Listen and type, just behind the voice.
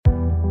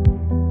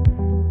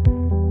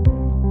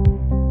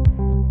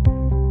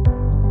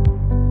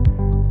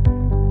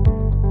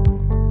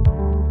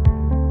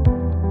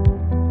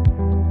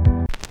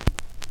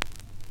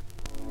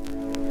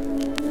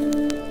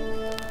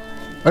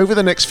Over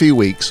the next few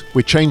weeks,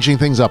 we're changing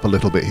things up a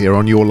little bit here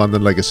on Your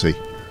London Legacy.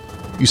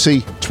 You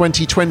see,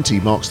 2020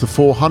 marks the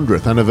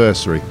 400th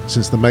anniversary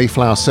since the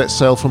Mayflower set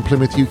sail from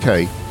Plymouth,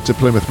 UK to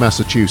Plymouth,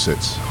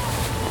 Massachusetts.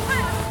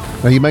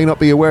 Now, you may not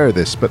be aware of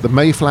this, but the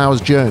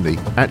Mayflower's journey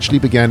actually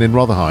began in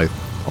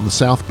Rotherhithe on the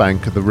south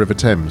bank of the River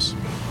Thames.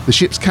 The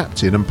ship's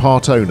captain and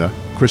part owner,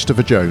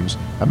 Christopher Jones,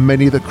 and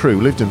many of the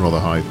crew lived in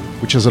Rotherhithe,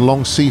 which has a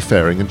long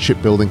seafaring and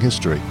shipbuilding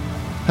history.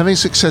 Having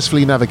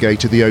successfully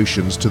navigated the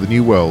oceans to the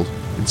New World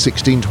in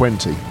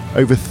 1620,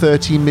 over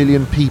 30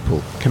 million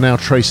people can now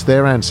trace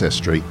their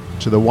ancestry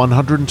to the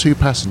 102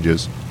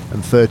 passengers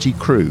and 30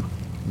 crew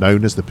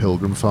known as the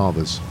Pilgrim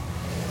Fathers.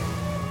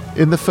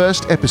 In the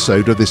first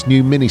episode of this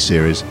new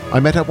mini-series, I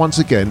met up once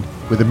again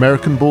with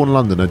American-born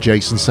Londoner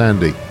Jason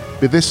Sandy,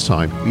 but this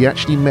time we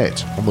actually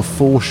met on the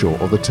foreshore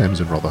of the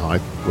Thames in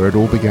Rotherhithe, where it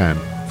all began,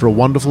 for a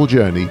wonderful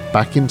journey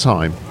back in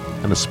time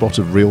and a spot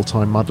of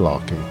real-time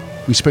mudlarking.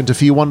 We spent a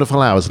few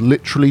wonderful hours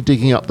literally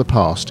digging up the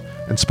past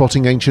and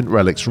spotting ancient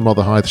relics from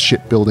Rotherhithe's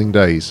shipbuilding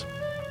days.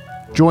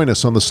 Join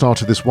us on the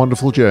start of this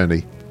wonderful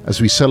journey as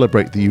we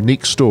celebrate the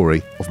unique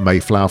story of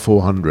Mayflower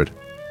 400.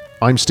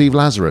 I'm Steve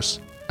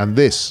Lazarus, and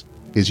this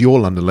is Your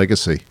London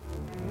Legacy.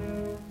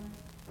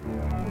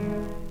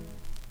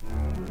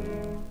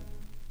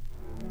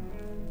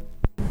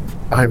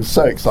 I'm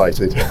so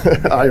excited.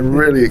 I'm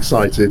really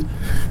excited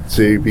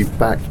to be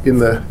back in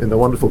the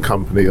wonderful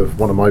company of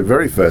one of my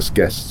very first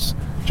guests,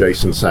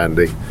 Jason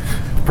Sandy.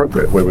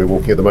 Appropriate where we're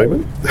walking at the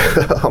moment,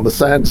 on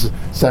the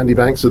sandy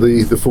banks of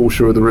the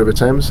foreshore of the River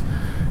Thames.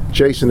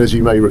 Jason, as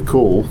you may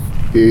recall,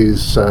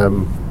 is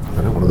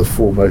one of the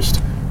foremost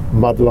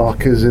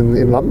mudlarkers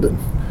in London.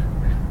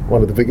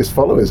 One of the biggest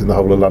followers in the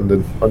whole of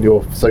London on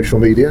your social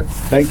media.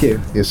 Thank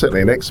you. You're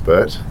certainly an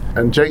expert.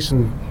 And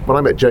Jason, when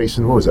I met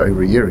Jason, what was it,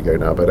 over a year ago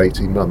now, about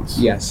 18 months?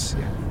 Yes.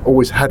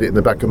 Always had it in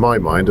the back of my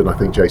mind, and I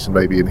think Jason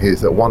maybe in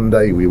his, that one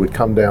day we would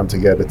come down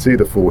together to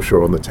the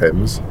foreshore on the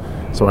Thames,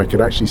 so I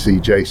could actually see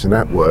Jason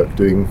at work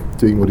doing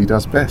what he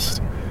does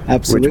best.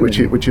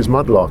 Absolutely. Which is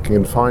mudlarking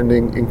and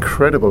finding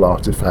incredible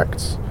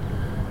artifacts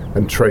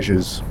and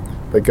treasures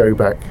that go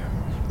back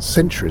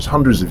centuries,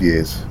 hundreds of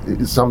years,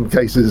 in some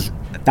cases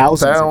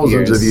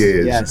thousands of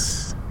years.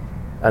 Yes.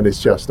 And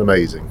it's just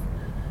amazing.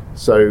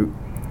 So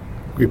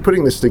we're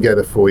putting this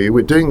together for you.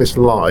 We're doing this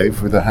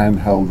live with a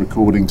handheld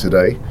recording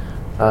today.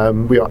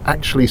 We are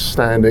actually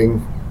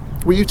standing.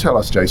 Will you tell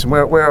us, Jason,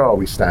 where are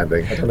we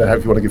standing? I don't know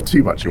if you want to give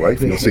too much away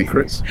for your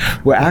secrets.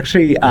 We're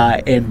actually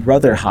in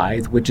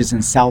Rotherhithe, which is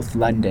in South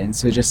London,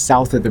 so just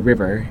south of the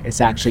river.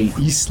 It's actually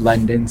East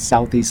London,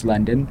 Southeast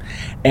London.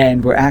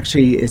 And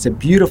it's a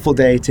beautiful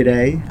day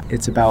today.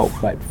 It's about,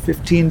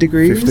 15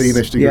 degrees?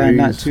 15-ish degrees. Yeah,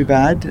 not too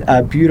bad.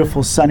 A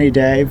beautiful sunny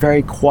day,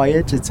 very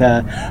quiet. It's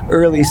a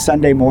early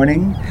Sunday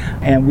morning,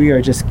 and we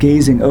are just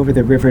gazing over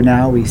the river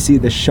now. We see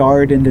the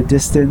Shard in the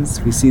distance.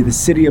 We see the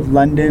city of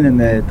London and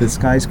the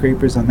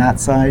skyscrapers on that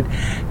side,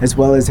 as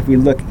well as if we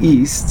look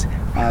east,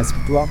 it's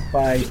blocked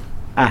by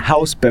a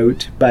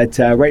houseboat, but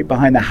right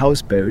behind the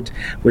houseboat,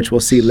 which we'll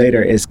see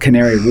later, is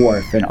Canary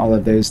Wharf and all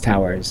of those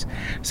towers.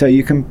 So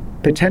you can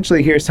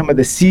potentially hear some of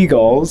the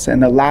seagulls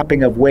and the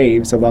lapping of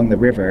waves along the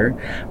river,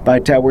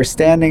 but we're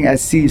standing,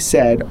 as Steve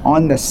said,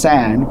 on the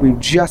sand. We've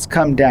just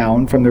come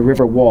down from the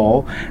river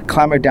wall,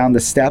 clambered down the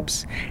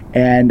steps,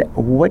 and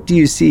what do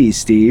you see,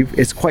 Steve?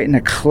 It's quite an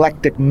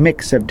eclectic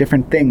mix of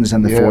different things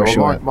on the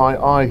foreshore. Well,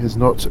 my eye has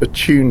not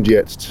attuned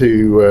yet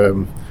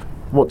to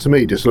what to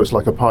me just looks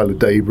like a pile of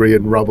debris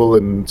and rubble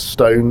and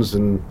stones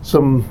and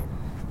some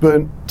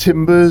burnt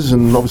timbers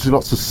and obviously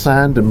lots of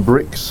sand and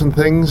bricks and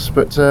things,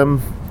 but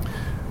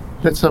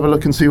let's have a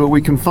look and see what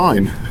we can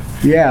find.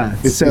 Yeah.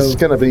 It's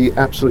going to be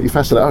absolutely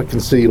fascinating. I can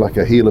see like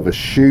a heel of a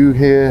shoe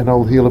here, an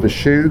old heel of a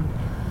shoe.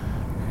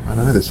 I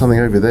don't know, there's something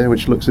over there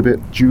which looks a bit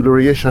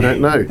jewellery-ish, I don't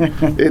know.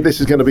 This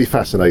is going to be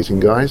fascinating,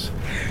 guys.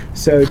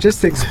 So just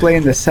to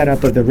explain the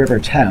setup of the River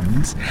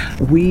Thames,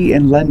 we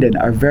in London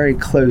are very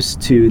close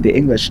to the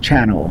English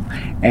Channel,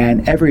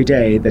 and every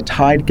day the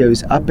tide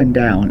goes up and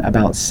down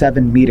about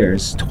 7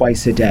 meters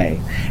twice a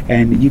day.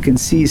 And you can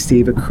see,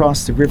 Steve,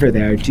 across the river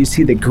there, do you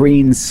see the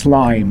green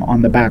slime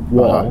on the back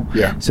wall?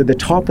 Yeah. So the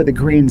top of the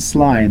green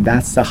slime,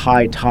 that's the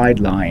high tide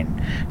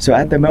line. So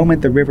at the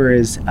moment the river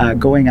is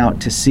going out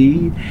to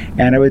sea,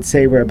 and I would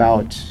say we're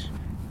about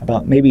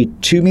maybe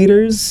 2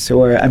 meters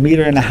or 1.5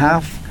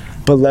 meters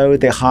below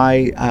the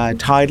high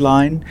tide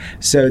line.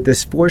 So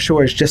this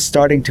foreshore is just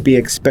starting to be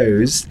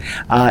exposed,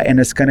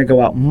 and it's going to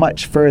go out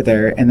much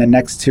further in the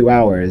next 2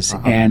 hours.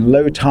 And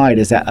low tide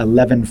is at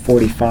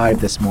 11:45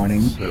 this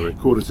morning. So we're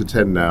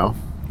 9:45 now.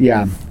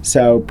 Yeah,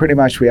 so pretty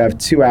much we have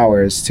 2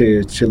 hours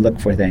to look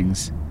for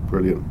things.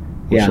 Brilliant.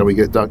 Well, Yeah. shall we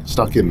get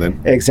stuck in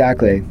then?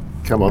 Exactly.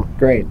 Come on.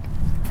 Great.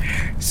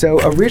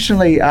 So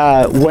originally,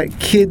 what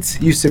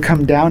kids used to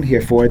come down here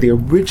for, the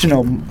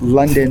original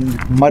London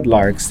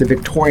mudlarks, the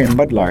Victorian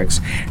mudlarks,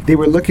 they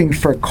were looking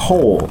for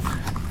coal.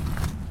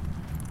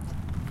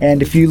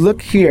 And if you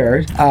look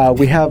here,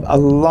 we have a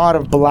lot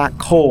of black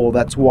coal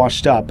that's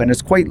washed up, and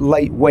it's quite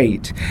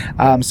lightweight.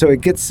 So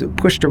it gets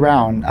pushed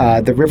around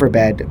the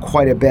riverbed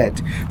quite a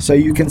bit. So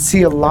you can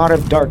see a lot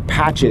of dark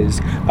patches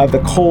of the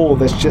coal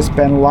that's just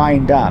been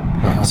lined up.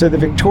 So the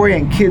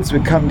Victorian kids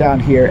would come down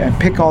here and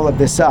pick all of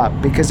this up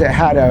because it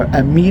had an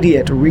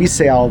immediate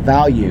resale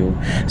value.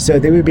 So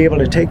they would be able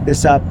to take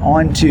this up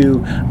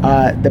onto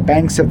the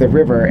banks of the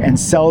river and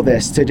sell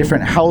this to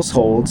different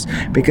households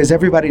because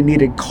everybody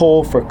needed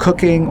coal for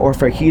cooking or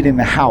for heating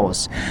the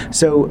house.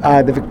 So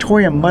the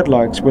Victorian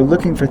mudlarks were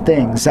looking for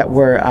things that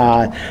were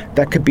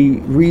that could be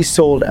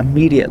resold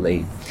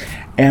immediately.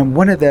 And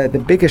one of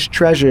the biggest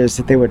treasures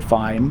that they would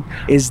find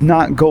is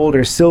not gold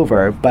or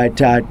silver, but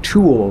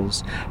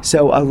tools.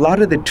 So a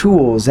lot of the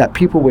tools that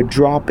people would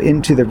drop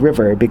into the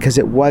river, because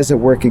it was a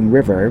working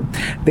river,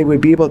 they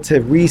would be able to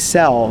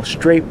resell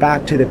straight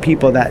back to the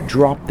people that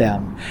dropped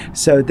them.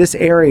 So this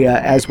area,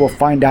 as we'll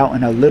find out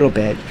in a little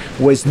bit,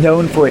 was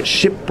known for its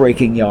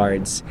shipbreaking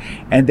yards.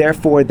 And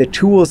therefore, the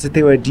tools that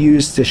they would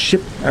use to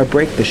ship or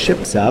break the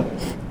ships up,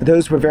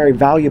 those were very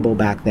valuable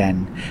back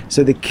then.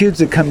 So the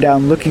kids would come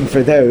down looking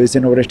for those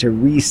in order to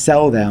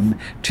resell them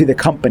to the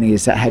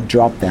companies that had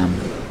dropped them.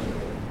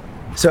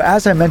 So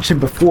as I mentioned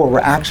before,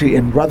 we're actually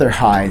in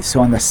Rotherhithe, so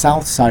on the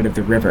south side of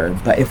the river.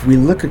 But if we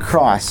look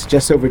across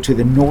just over to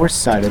the north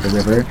side of the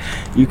river,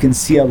 you can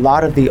see a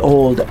lot of the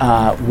old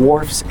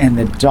wharfs and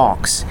the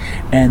docks.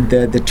 And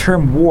the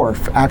term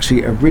wharf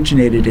actually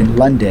originated in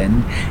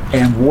London,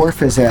 and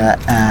wharf is an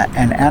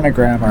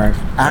anagram or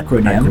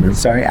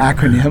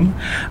acronym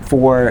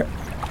for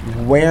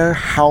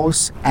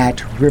warehouse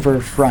at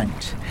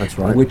riverfront. That's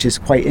right. Which is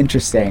quite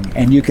interesting.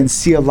 And you can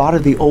see a lot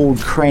of the old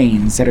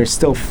cranes that are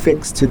still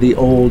fixed to the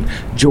old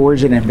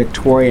Georgian and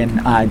Victorian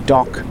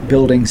dock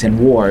buildings and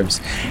wharves.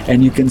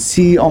 And you can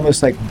see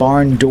almost like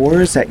barn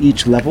doors at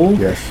each level.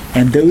 Yes.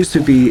 And those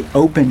would be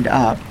opened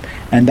up.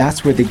 And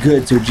that's where the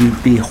goods would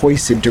be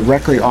hoisted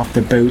directly off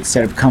the boats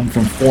that have come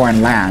from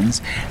foreign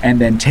lands and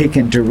then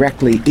taken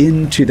directly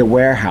into the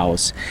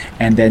warehouse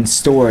and then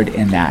stored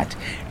in that.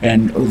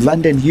 And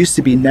London used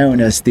to be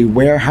known as the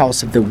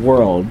warehouse of the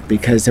world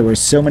because there were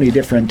so many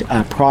different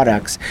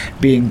products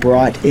being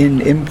brought in,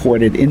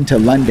 imported into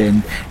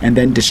London and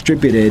then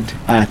distributed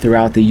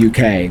throughout the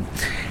UK.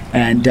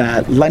 And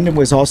London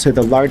was also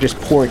the largest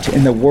port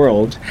in the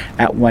world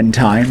at one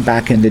time,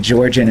 back in the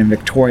Georgian and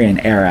Victorian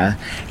era.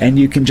 And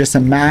you can just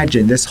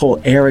imagine this whole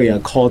area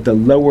called the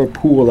Lower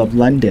Pool of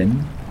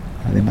London.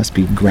 Oh, they must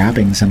be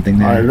grabbing something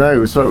there. I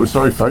know.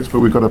 Sorry, folks,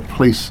 but we've got a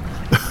police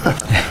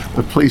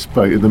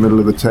boat in the middle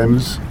of the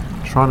Thames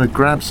trying to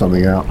grab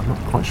something out. I'm not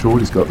quite sure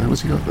what he's got there.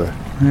 What's he got there?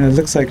 It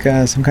looks like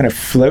some kind of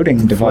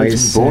floating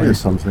device. Buoy or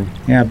something.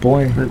 Yeah,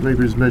 buoy.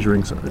 Maybe he's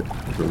measuring something.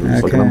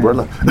 It's like an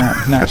umbrella.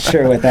 Not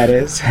sure what that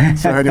is.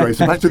 So anyway,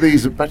 back to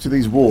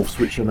these wharfs,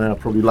 which are now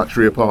probably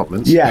luxury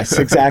apartments. Yes,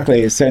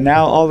 exactly. So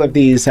now all of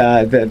these,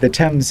 the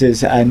Thames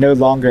is no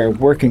longer a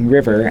working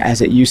river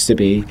as it used to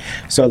be.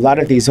 So a lot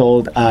of these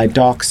old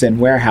docks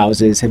and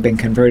warehouses have been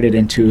converted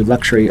into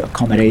luxury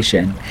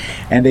accommodation,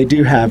 and they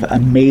do have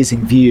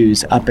amazing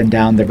views up and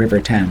down the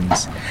River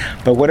Thames.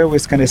 But what I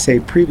was going to say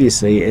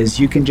previously is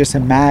you can just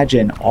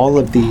imagine all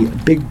of the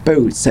big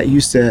boats that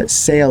used to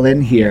sail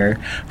in here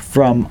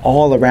from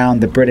all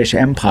around the British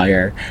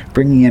Empire,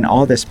 bringing in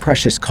all this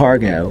precious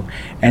cargo,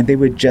 and they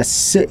would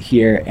just sit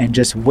here and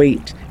just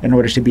wait in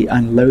order to be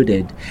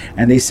unloaded.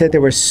 And they said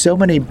there were so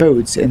many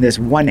boats in this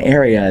one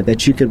area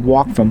that you could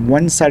walk from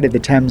one side of the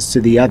Thames to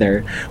the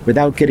other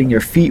without getting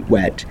your feet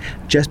wet,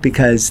 just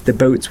because the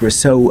boats were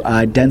so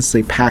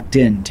densely packed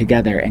in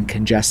together and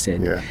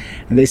congested. Yeah.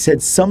 And they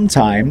said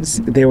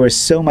sometimes there was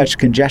so much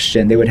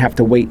congestion they would have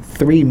to wait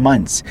 3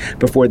 months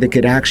before they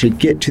could actually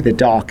get to the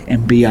dock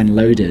and be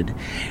unloaded.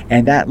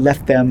 And that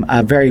left them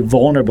very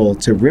vulnerable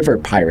to river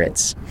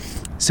pirates.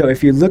 So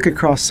if you look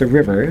across the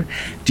river,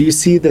 do you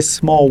see this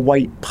small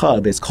white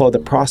pub? It's called the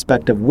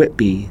Prospect of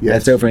Whitby.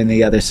 Yes. That's over on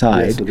the other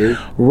side. Yes, I do.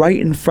 Right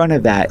in front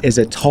of that is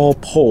a tall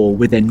pole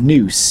with a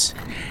noose.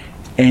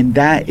 And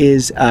that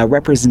is a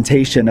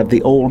representation of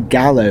the old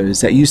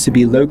gallows that used to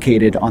be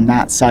located on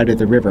that side of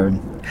the river.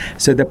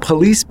 So the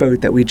police boat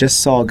that we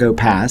just saw go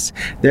past,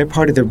 they're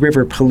part of the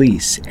river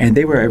police, and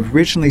they were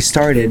originally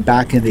started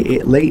back in the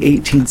late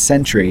 18th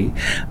century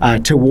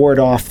to ward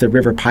off the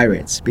river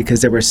pirates,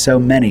 because there were so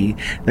many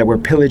that were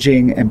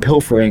pillaging and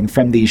pilfering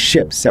from these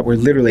ships that were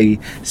literally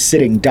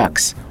sitting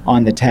ducks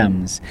on the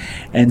Thames.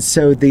 And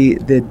so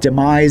the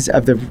demise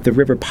of the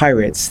river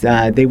pirates,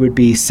 they would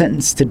be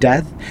sentenced to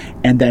death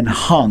and then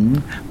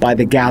hung by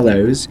the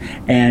gallows,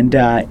 and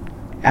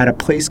at a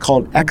place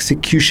called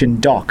Execution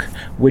Dock,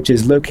 which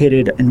is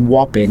located in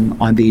Wapping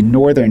on the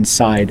northern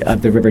side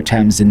of the River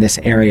Thames in this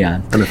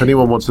area. And if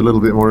anyone wants a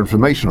little bit more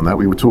information on that,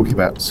 we were talking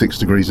about 6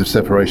 degrees of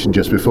separation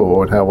just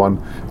before and how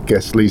one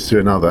guest leads to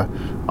another.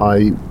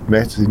 I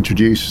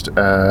introduced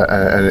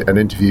and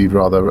interviewed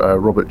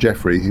Robert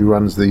Jeffrey, who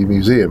runs the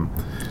museum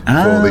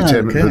for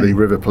the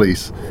River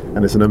Police.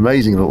 And it's an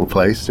amazing little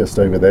place just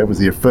over there. It was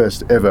the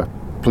first ever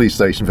police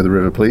station for the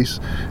River Police.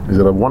 He's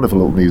got a wonderful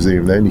little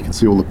museum there, and you can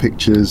see all the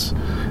pictures,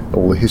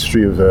 all the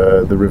history of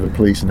the River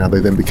Police and how they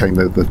then became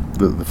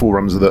the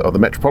forerunners of the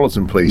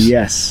Metropolitan Police.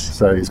 Yes.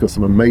 So he's got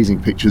some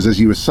amazing pictures, as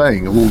you were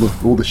saying,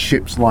 of all the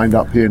ships lined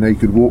up here, and you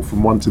could walk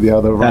from one to the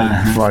other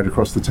right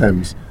across the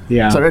Thames.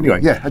 Yeah. So anyway,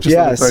 I just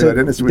thought I'd throw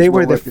that in. They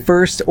were the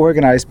first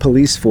organized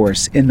police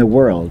force in the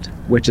world,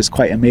 which is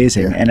quite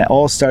amazing. And it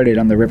all started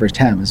on the River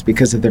Thames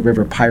because of the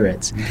river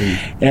pirates.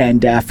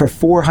 And for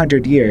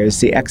 400 years,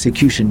 the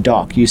execution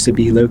dock used to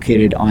be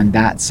located on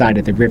that side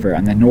of the river,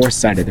 on the north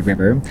side of the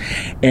river.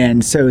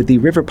 And so the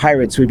river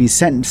pirates would be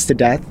sentenced to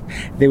death.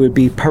 They would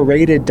be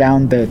paraded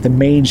down the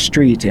main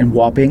street in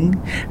Wapping.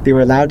 They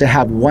were allowed to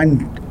have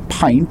one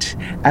pint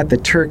at the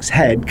Turk's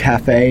Head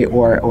Cafe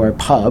or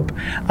pub,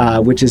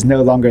 which is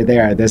no longer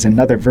there. There's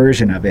another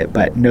version of it,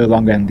 but no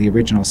longer on the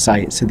original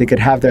site. So they could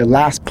have their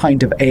last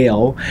pint of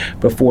ale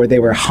before they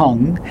were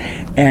hung.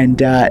 And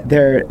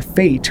their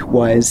fate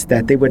was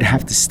that they would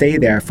have to stay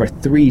there for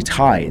 3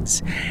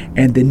 tides.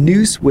 And the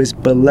noose was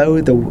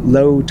below the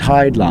low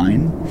tide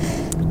line,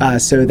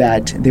 so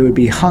that they would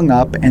be hung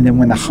up, and then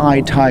when the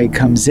high tide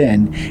comes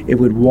in, it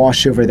would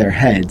wash over their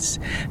heads.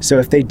 So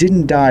if they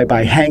didn't die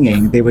by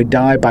hanging, they would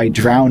die by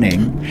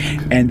drowning,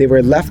 and they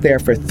were left there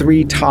for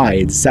 3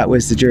 tides. That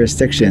was the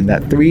jurisdiction,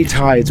 that 3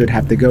 tides would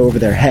have to go over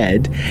their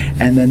head,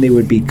 and then they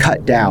would be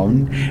cut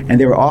down, and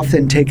they were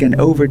often taken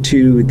over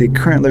to the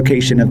current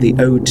location of the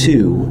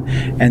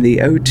O2, and the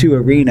O2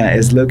 arena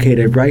is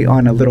located right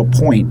on a little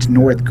point,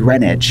 North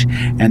Greenwich,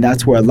 and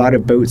that's where a lot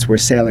of boats were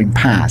sailing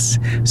past.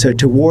 So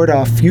to ward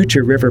off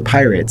future river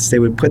pirates, they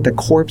would put the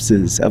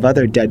corpses of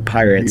other dead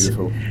pirates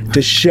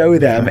to show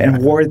them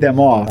and ward them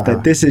off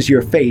that this is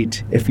your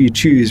fate if you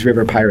choose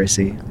river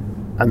piracy.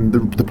 And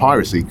the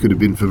piracy could have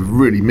been for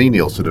really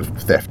menial sort of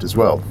theft as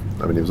well.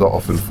 I mean, it was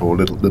often for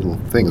little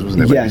things,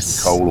 wasn't it? Maybe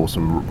some coal or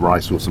some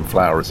rice or some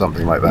flour or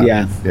something like that.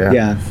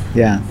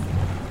 Yeah.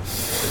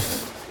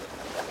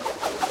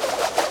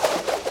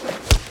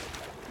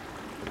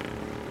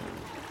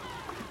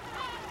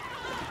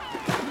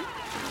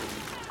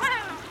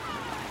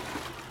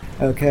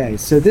 Okay,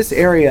 so this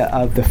area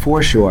of the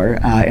foreshore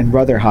in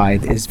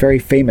Rotherhithe is very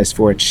famous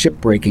for its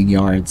shipbreaking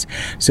yards.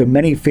 So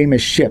many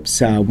famous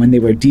ships, when they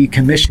were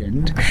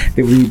decommissioned,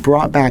 they would be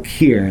brought back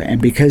here, and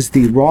because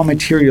the raw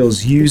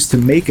materials used to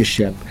make a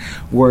ship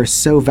were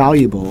so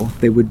valuable,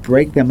 they would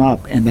break them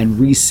up and then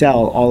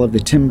resell all of the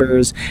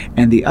timbers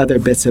and the other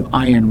bits of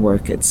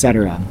ironwork,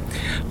 etc.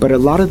 But a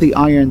lot of the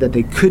iron that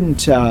they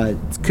couldn't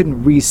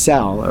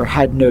resell or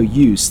had no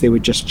use, they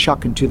would just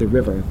chuck into the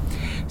river.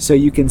 So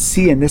you can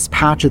see in this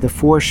patch of the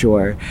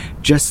foreshore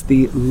just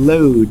the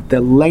load, the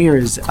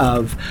layers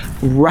of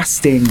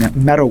rusting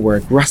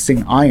metalwork,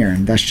 rusting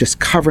iron that's just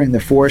covering the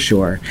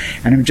foreshore.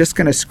 And I'm just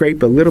going to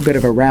scrape a little bit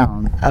of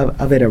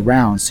it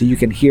around so you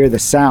can hear the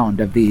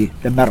sound of the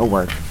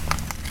metalwork.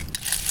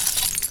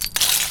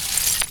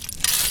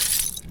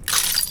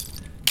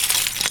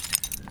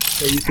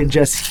 So you can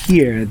just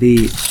hear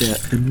the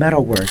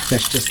metalwork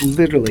that's just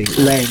literally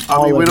laying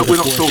all over the foreshore.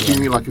 We're not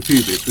talking like a few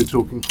bits, we're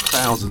talking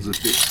thousands of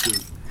bits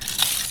of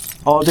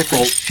all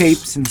different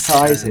shapes and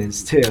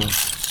sizes too.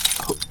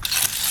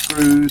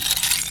 Screws,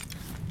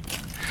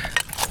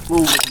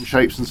 all different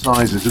shapes and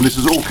sizes, and this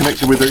is all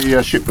connected with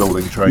the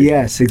shipbuilding trade.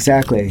 Yes,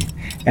 exactly.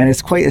 And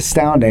it's quite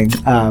astounding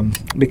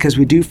because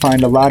we do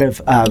find a lot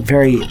of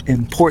very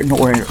important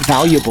or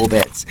valuable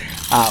bits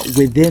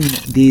within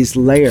these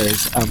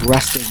layers of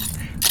rusting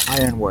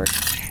ironwork.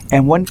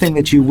 And one thing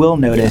that you will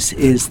notice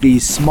is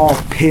these small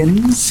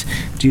pins.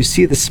 Do you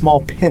see the small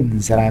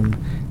pins that I'm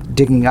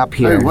digging up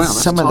here? Oh, wow,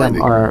 that's Some of tiny.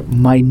 them are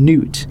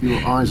minute.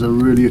 Your eyes are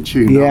really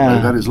attuned,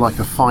 aren't they? That is like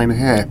a fine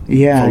hair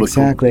follicle.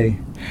 Exactly.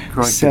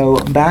 Crikey. So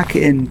back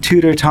in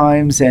Tudor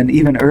times and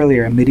even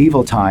earlier in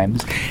medieval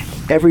times,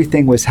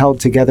 everything was held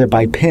together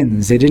by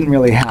pins. They didn't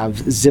really have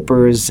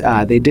zippers.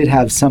 They did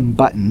have some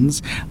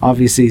buttons.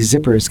 Obviously,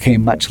 zippers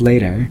came much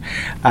later.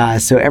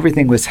 So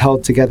everything was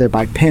held together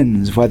by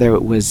pins, whether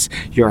it was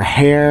your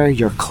hair,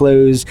 your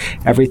clothes,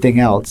 everything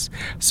else.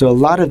 So a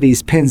lot of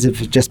these pins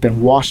have just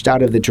been washed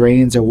out of the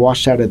drains or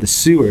washed out of the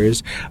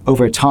sewers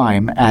over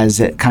time as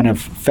it kind of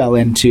fell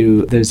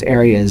into those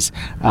areas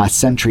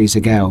centuries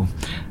ago.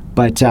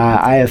 But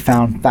I have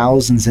found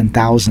thousands and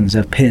thousands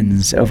of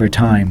pins over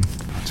time.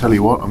 Tell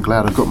you what, I'm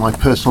glad I've got my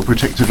personal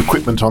protective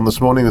equipment on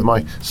this morning with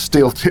my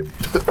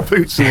steel-tipped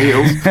boots and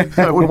heels.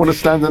 I wouldn't want to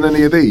stand on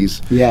any of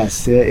these.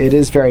 Yes, it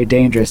is very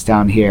dangerous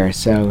down here,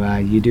 so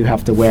you do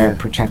have to wear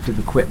protective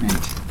equipment.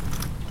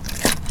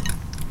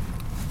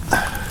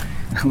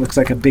 It looks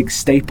like a big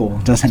staple,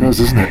 doesn't it? It does,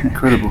 doesn't it?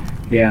 Incredible.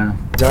 Yeah.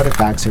 The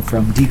artifacts are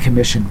from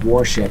decommissioned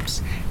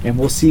warships, and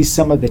we'll see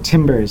some of the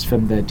timbers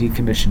from the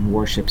decommissioned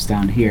warships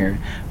down here,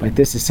 but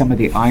this is some of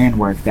the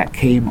ironwork that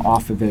came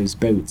off of those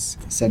boats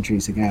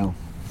centuries ago.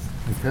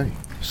 Okay.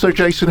 So,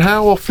 Jason,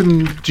 how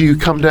often do you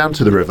come down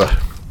to the river?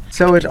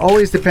 So it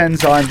always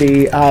depends on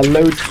the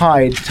low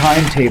tide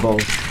timetable.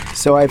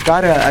 So I've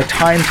got a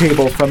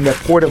timetable from the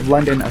Port of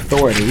London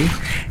Authority,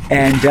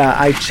 and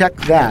I check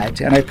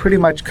that, and I pretty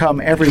much come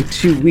every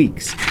 2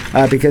 weeks.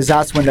 because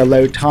that's when the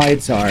low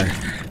tides are.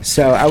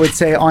 So I would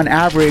say on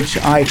average,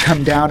 I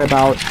come down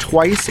about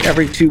twice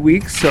every 2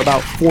 weeks, so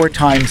about 4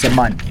 times a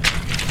month.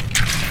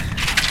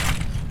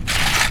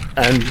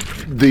 And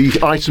the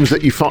items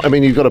that you find, I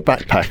mean, you've got a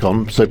backpack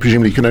on, so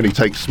presumably you can only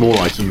take small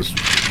items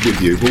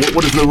with you. But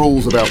what is the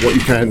rules about what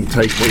you can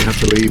take, what you have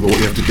to leave, or what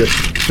you have to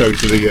show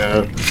to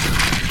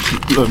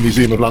the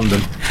Museum of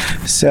London?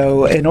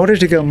 So in order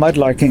to go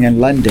mudlarking in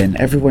London,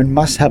 everyone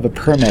must have a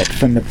permit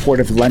from the Port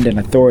of London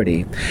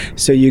Authority.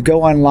 So you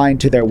go online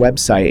to their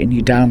website and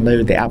you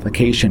download the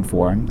application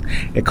form.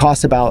 It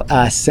costs about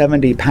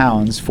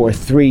 £70 for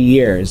 3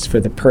 years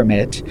for the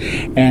permit,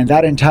 and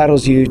that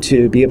entitles you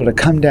to be able to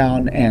come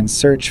down and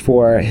search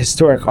for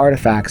historic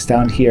artifacts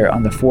down here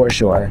on the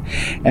foreshore.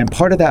 And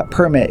part of that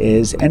permit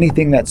is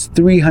anything that's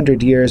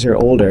 300 years or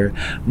older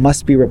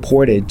must be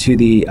reported to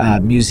the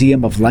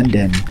Museum of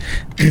London.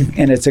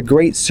 And it's a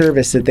great service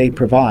that they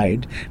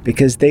provide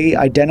because they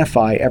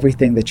identify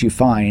everything that you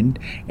find,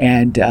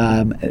 and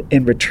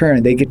in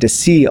return they get to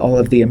see all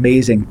of the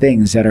amazing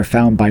things that are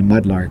found by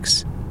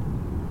mudlarks.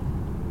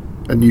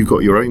 And you've got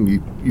your own,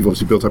 you've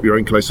obviously built up your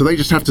own collection, so they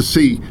just have to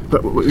see,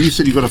 but you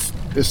said you've got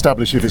to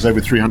establish if it's over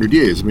 300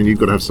 years. I mean, you've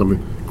got to have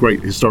some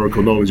great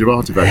historical knowledge of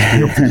artifacts to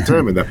be able to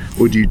determine that.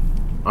 Or do you,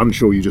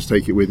 unsure, you just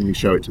take it with and you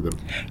show it to them?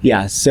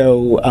 Yeah,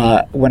 so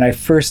when I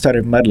first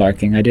started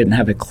mudlarking, I didn't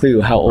have a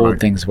clue how old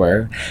things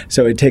were.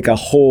 So I'd take a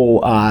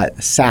whole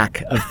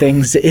sack of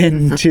things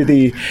into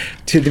the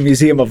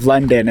Museum of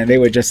London, and they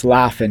would just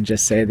laugh and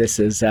just say, this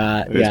is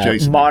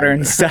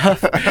modern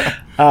stuff.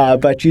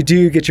 But you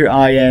do get your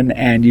eye in,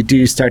 and you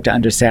do start to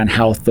understand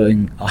how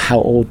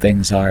old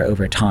things are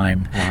over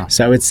time. Wow.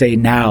 So I would say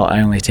now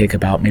I only take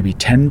about maybe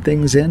 10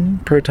 things in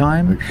per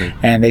time,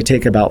 and they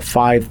take about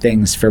 5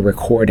 things for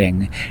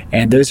recording.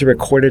 And those are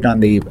recorded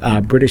on the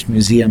British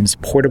Museum's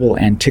Portable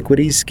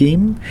Antiquities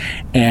Scheme,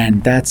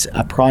 and that's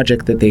a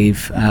project that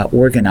they've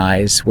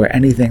organized where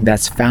anything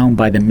that's found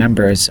by the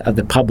members of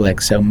the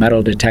public, so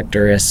metal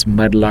detectorists,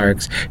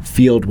 mudlarks,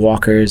 field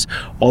walkers,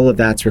 all of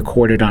that's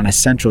recorded on a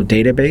central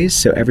database,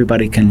 so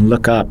everybody can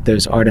look up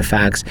those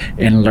artifacts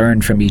and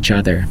learn from each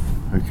other.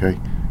 Okay.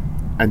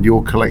 And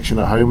your collection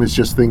at home is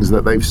just things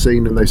that they've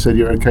seen and they said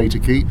you're okay to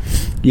keep?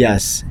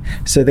 Yes.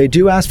 So they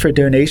do ask for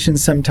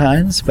donations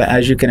sometimes, but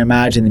as you can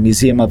imagine, the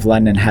Museum of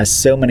London has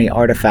so many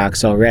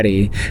artifacts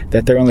already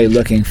that they're only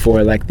looking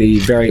for like the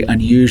very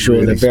unusual,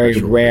 really the very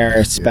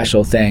rare,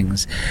 special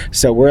things.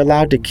 So we're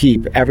allowed to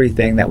keep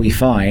everything that we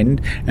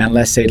find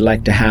unless they'd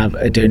like to have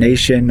a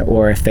donation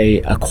or if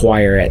they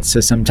acquire it. So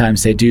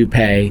sometimes they do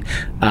pay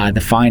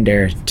the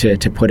finder to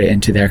put it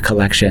into their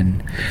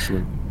collection.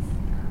 Excellent.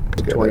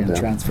 Victorian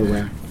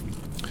transferware.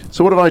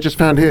 So what have I just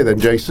found here then,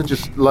 Jason?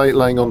 Just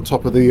laying on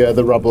top of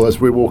the rubble as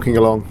we're walking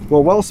along.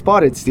 Well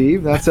spotted,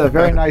 Steve. That's a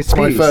very nice piece.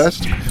 My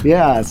first.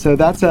 Yeah, so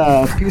that's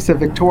a piece of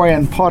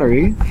Victorian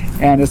pottery,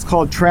 and it's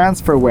called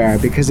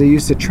transferware because they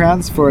used to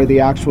transfer the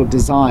actual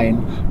design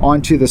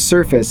onto the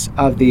surface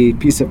of the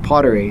piece of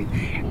pottery.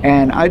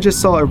 And I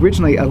just saw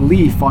originally a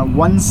leaf on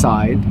one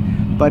side,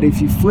 but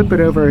if you flip it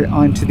over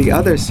onto the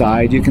other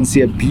side, you can see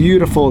a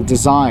beautiful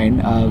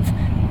design of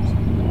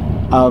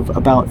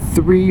about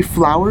 3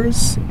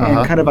 flowers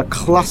and kind of a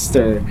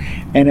cluster,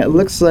 and it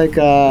looks like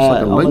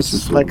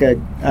almost like a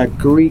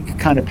Greek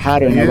kind of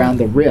pattern around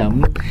the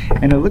rim,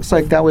 and it looks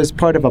like that was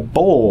part of a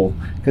bowl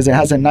because it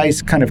has a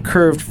nice kind of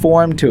curved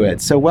form to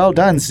it. So well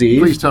done,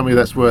 Steve. Please tell me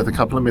that's worth a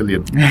couple of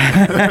million.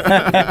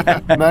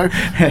 No?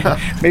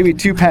 Maybe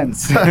 2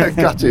 pence.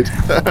 Gutted.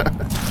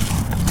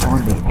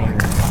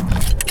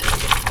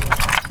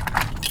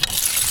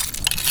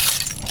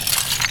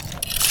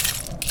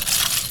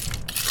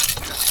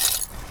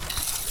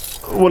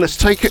 Well, it's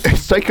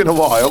taken a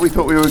while. We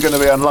thought we were going to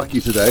be unlucky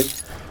today,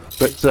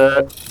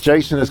 but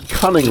Jason has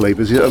cunningly,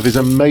 because of his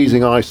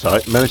amazing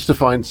eyesight, managed to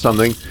find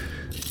something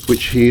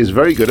which he is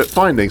very good at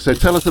finding. So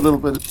tell us a little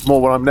bit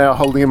more what I'm now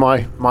holding in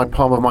my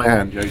palm of my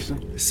hand,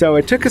 Jason. So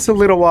it took us a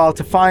little while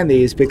to find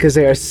these because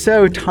they are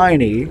so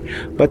tiny,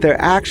 but they're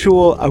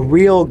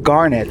real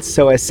garnets,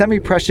 so a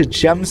semi-precious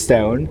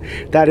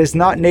gemstone that is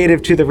not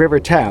native to the River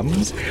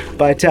Thames,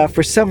 but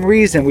for some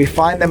reason we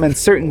find them in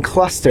certain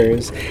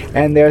clusters,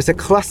 and there's a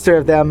cluster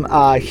of them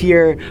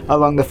here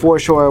along the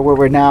foreshore where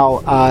we're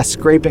now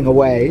scraping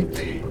away.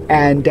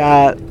 And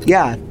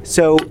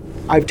so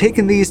I've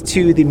taken these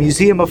to the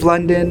Museum of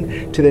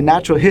London, to the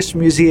Natural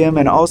History Museum,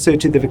 and also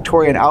to the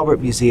Victoria and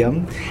Albert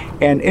Museum,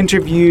 and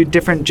interviewed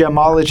different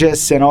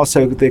gemologists and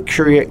also the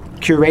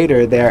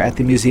curator there at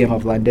the Museum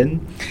of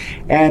London.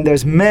 And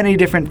there's many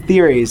different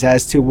theories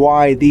as to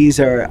why these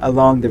are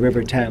along the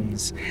River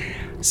Thames.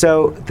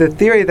 So the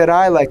theory that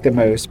I like the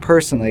most,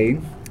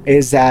 personally,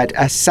 is that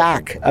a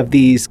sack of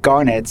these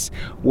garnets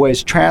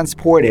was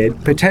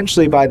transported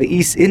potentially by the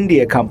East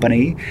India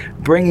Company,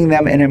 bringing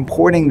them and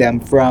importing them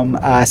from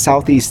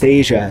Southeast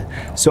Asia.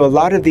 So a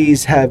lot of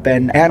these have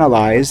been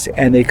analyzed,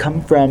 and they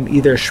come from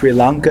either Sri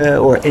Lanka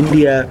or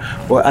India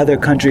or other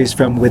countries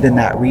from within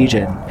that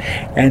region.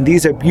 And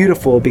these are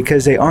beautiful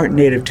because they aren't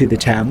native to the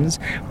Thames,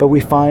 but we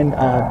find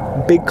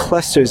big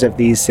clusters of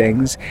these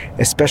things,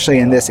 especially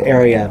in this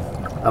area.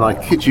 And I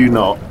kid you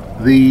not,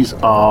 these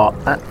are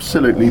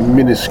absolutely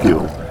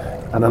minuscule.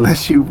 And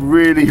unless you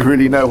really,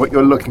 really know what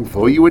you're looking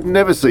for, you would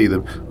never see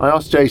them. I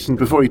asked Jason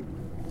before he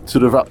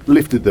sort of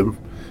uplifted them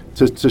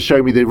to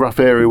show me the rough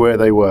area where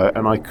they were,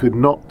 and I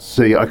couldn't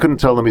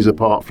tell them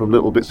apart from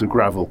little bits of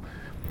gravel.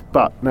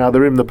 But now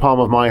they're in the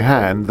palm of my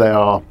hand. They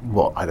are,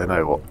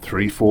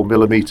 3-4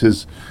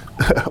 millimeters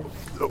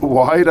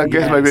wide, I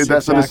guess, maybe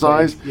that sort of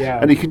size. Yeah.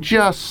 And you can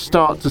just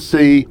start to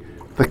see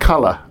the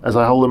colour as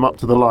I hold them up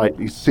to the light.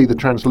 You see the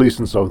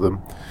translucence of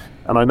them.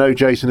 And I know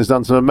Jason has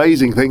done some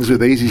amazing things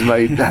with these. He's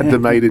had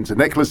them made into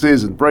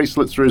necklaces and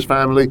bracelets for his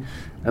family,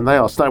 and they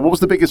are stunning. What was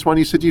the biggest one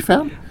you said you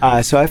found?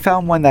 So I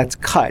found one that's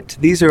cut.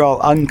 These are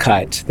all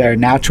uncut. They're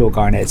natural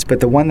garnets, but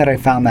the one that I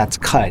found that's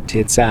cut,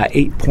 it's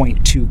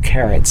 8.2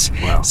 carats.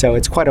 Wow. So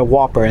it's quite a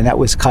whopper, and that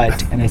was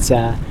cut, and it's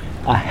a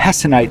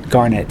hessonite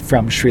garnet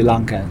from Sri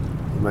Lanka.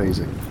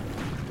 Amazing.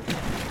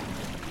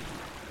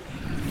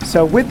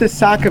 So with the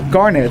sack of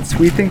garnets,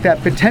 we think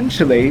that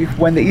potentially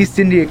when the East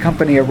India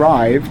Company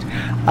arrived,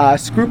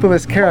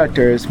 scrupulous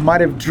characters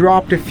might have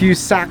dropped a few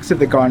sacks of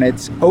the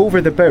garnets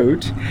over the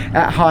boat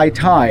at high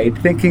tide,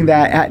 thinking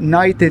that at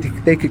night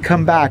they could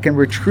come back and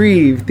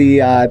retrieve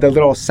the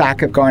little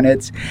sack of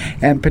garnets,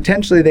 and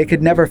potentially they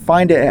could never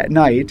find it at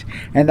night,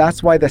 and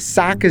that's why the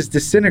sack is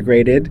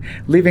disintegrated,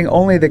 leaving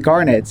only the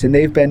garnets, and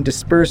they've been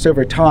dispersed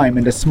over time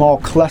into small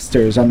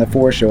clusters on the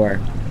foreshore.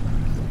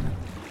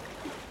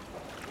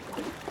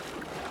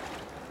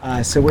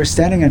 So we're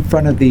standing in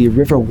front of the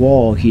river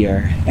wall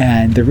here,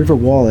 and the river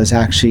wall is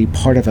actually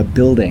part of a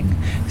building.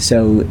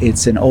 So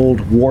it's an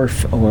old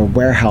wharf or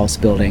warehouse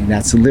building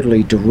that's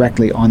literally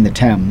directly on the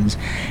Thames.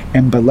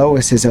 And below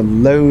us is a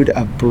load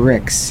of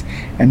bricks,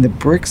 and the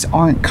bricks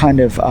aren't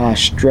kind of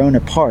strewn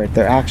apart.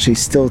 They're actually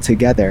still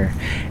together.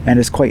 And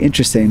it's quite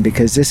interesting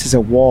because this is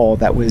a wall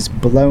that was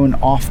blown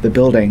off the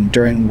building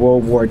during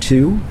World War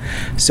II.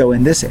 So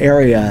in this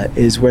area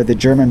is where the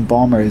German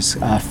bombers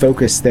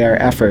focused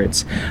their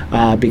efforts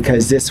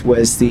because this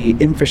was the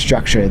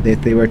infrastructure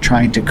that they were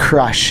trying to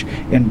crush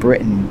in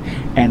Britain.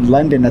 And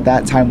London at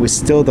that time was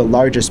still the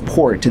largest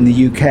port in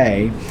the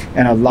UK,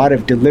 and a lot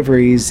of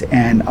deliveries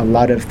and a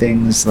lot of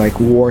things like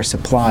war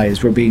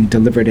supplies were being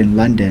delivered in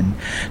London.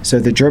 So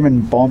the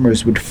German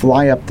bombers would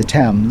fly up the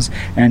Thames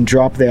and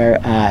drop their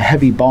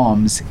heavy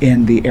bombs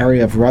in the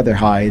area of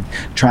Rotherhithe,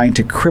 trying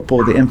to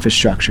cripple the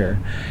infrastructure.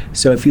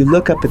 So if you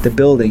look up at the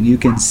building, you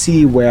can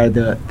see where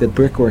the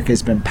brickwork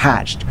has been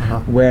patched,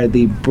 where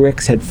the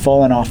bricks had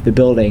fallen off the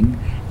building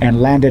and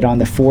landed on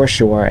the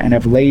foreshore and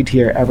have laid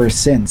here ever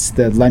since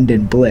the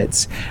London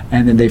Blitz,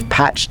 and then they've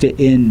patched it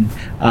in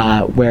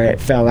where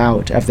it fell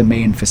out of the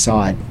main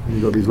facade.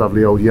 You've got these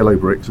lovely old yellow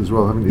bricks as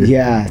well, haven't you?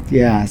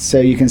 Yeah. So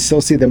you can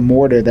still see the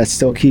mortar that's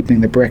still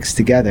keeping the bricks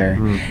together.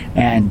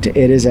 And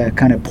it is a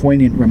kind of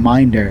poignant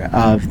reminder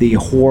of the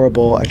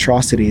horrible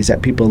atrocities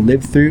that people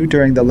lived through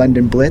during the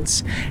London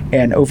Blitz,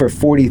 and over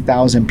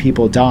 40,000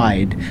 people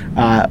died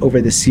over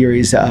the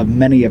series of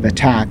many of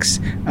attacks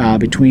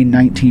between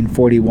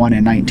 1941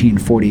 and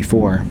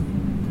 1944.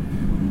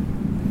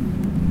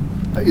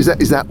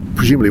 Is that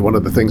presumably one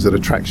of the things that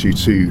attracts you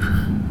to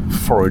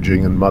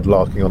foraging and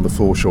mudlarking on the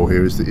foreshore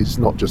here? Is that it's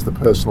not just the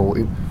personal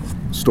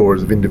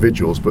stories of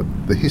individuals, but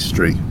the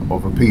history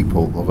of a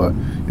people,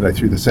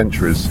 through the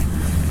centuries,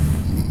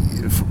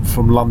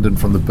 from London,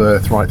 from the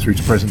birth right through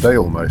to present day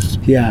almost.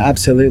 Yeah,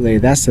 absolutely.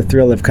 That's the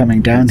thrill of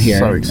coming down here.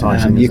 So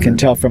exciting. You can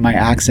tell from my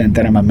accent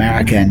that I'm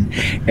American,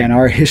 and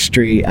our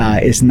history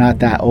is not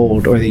that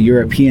old, or the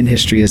European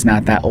history is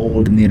not that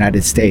old in the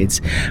United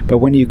States. But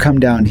when you come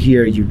down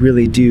here, you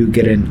really do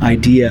get an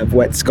idea of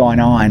what's gone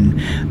on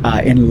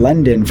in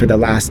London for the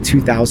last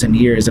 2,000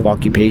 years of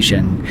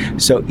occupation.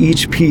 So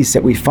each piece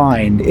that we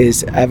find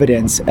is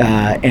evidence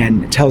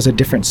and tells a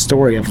different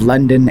story of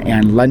London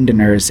and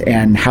Londoners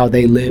and how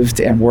they lived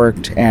and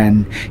worked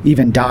and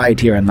even died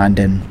here in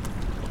London.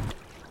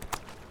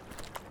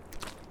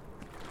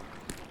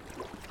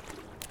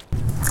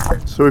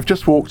 So we've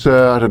just walked,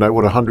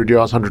 100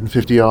 yards,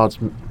 150 yards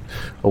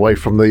away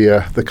from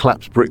the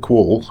collapsed brick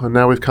wall, and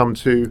now we've come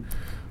to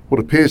what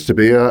appears to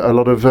be a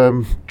lot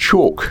of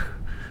chalk,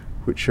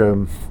 which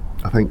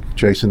I think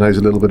Jason knows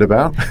a little bit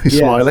about. He's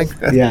smiling.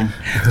 Yeah.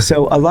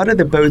 So a lot of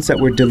the boats that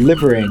we're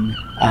delivering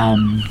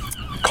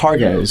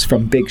cargoes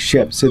from big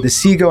ships. So the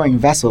seagoing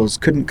vessels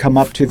couldn't come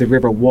up to the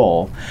river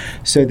wall.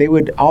 So they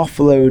would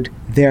offload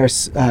their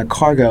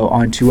cargo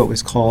onto what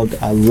was called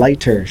a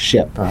lighter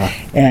ship.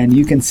 And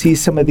you can see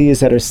some of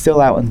these that are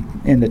still out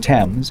in the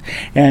Thames.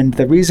 And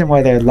the reason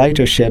why they're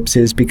lighter ships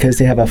is because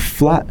they have a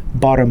flat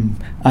bottom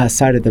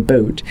side of the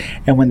boat.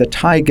 And when the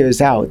tide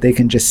goes out, they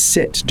can just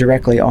sit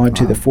directly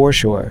onto the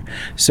foreshore.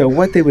 So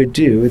what they would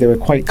do, they were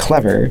quite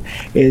clever,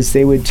 is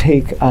they would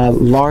take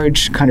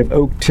large kind of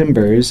oak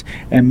timbers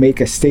and make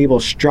a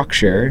stable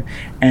structure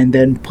and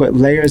then put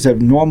layers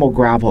of normal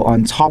gravel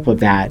on top of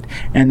that.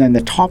 And then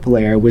the top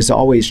layer was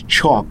always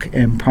chalk,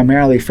 and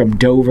primarily from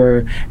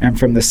Dover and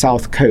from the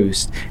south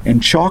coast.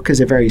 And chalk is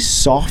a very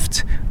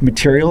soft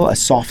material, a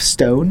soft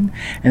stone,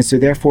 and so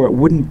therefore it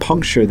wouldn't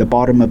puncture the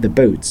bottom of the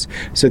boats.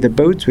 So the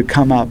boats would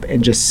come up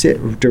and just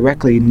sit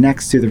directly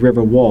next to the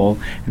river wall,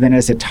 and then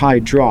as the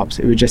tide drops,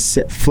 it would just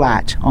sit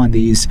flat on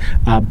these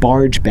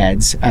barge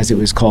beds, as it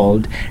was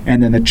called,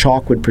 and then the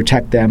chalk would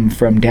protect them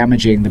from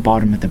damaging the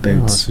bottom of the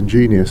boats. That's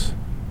ingenious.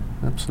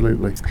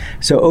 Absolutely.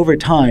 So over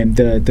time,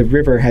 the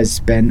river has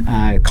been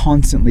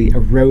constantly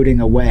eroding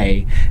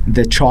away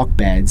the chalk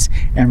beds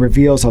and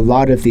reveals a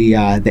lot of the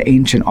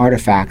ancient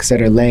artifacts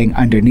that are laying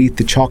underneath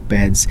the chalk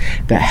beds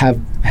that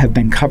have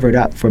been covered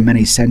up for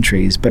many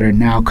centuries but are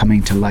now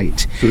coming to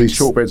light. So these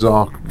chalk beds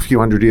are a few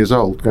hundred years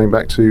old, going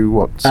back to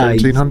what,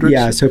 1700s?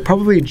 Yeah, so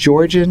probably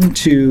Georgian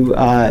to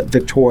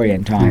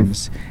Victorian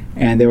times.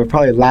 And they were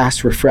probably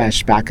last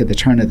refreshed back at the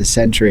turn of the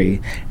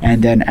century.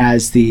 And then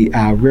as the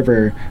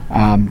river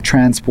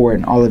transport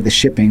and all of the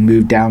shipping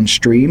moved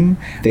downstream,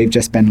 they've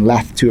just been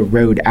left to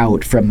erode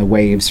out from the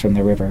waves from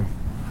the river.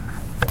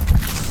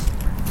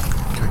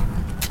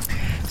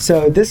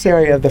 So this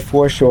area of the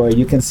foreshore,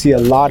 you can see a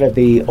lot of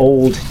the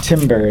old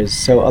timbers.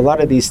 So a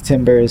lot of these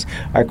timbers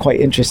are quite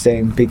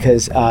interesting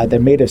because they're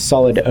made of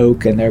solid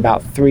oak and they're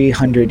about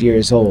 300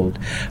 years old.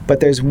 But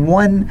there's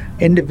one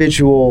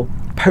individual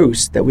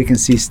post that we can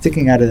see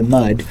sticking out of the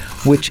mud,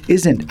 which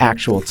isn't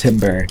actual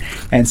timber.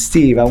 And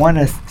Steve, I want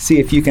to see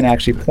if you can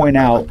actually point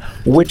out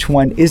which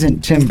one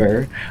isn't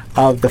timber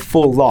of the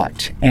full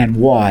lot and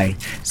why.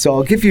 So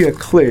I'll give you a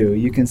clue.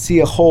 You can see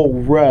a whole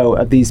row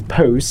of these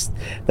posts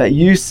that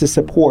used to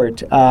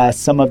support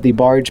some of the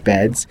barge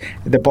beds.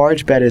 The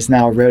barge bed is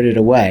now eroded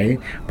away,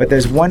 but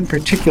there's one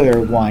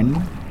particular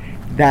one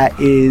that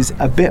is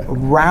a bit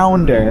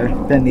rounder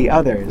than the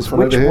others.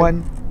 Which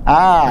one?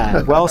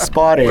 Ah, well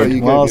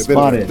spotted. Well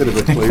spotted. Bit of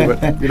a clue,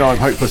 but I'm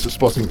hopeless at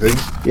spotting things.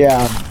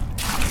 Yeah.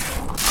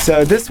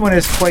 So this one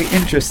is quite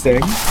interesting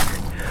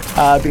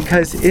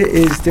because it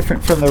is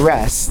different from the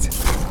rest.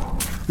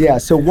 Yeah.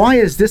 So why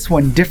is this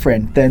one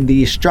different than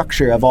the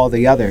structure of all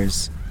the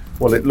others?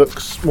 Well, it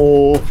looks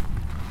more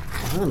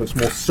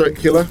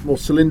circular, more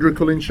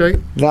cylindrical in shape.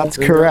 That's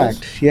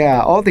correct.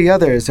 Yeah, all the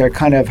others are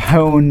kind of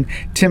hewn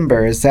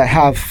timbers that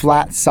have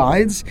flat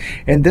sides,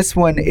 and this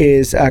one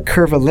is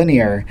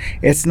curvilinear.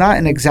 It's not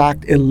an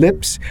exact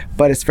ellipse,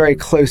 but it's very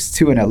close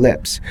to an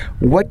ellipse.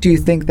 What do you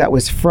think that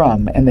was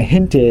from? And the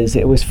hint is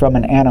it was from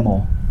an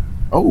animal.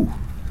 Oh,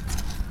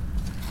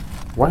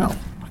 wow.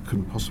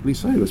 Couldn't possibly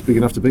say. It was big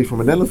enough to be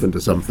from an elephant or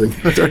something.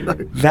 I don't know.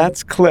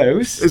 That's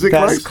close. Is it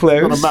That's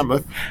close? Not a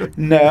mammoth?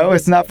 No,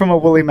 it's not from a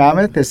woolly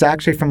mammoth. It's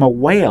actually from a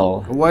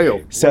whale. A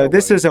whale. So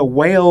this is a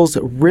whale's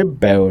rib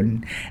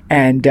bone.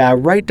 And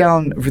right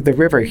down the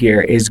river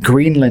here is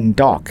Greenland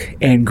Dock.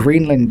 And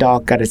Greenland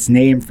Dock got its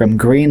name from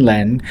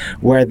Greenland,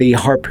 where the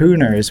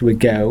harpooners would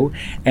go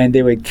and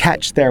they would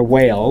catch their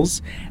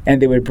whales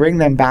and they would bring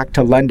them back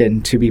to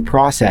London to be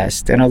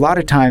processed. And a lot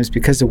of times,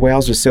 because the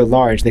whales were so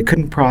large, they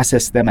couldn't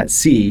process them at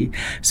sea.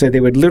 So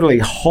they would literally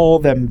haul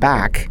them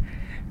back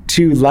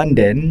to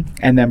London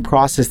and then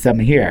process them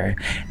here.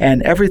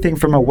 And everything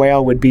from a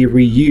whale would be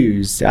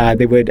reused.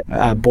 They would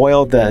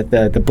boil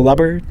the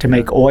blubber to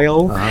make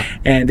oil,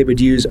 and they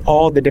would use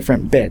all the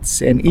different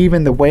bits. And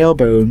even the whale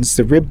bones,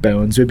 the rib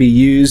bones, would be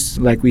used,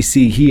 like we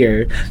see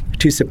here,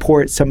 to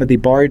support some of the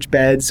barge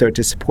beds or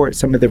to support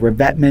some of the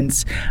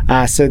revetments.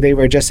 So they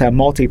were just a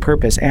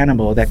multi-purpose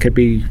animal that could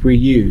be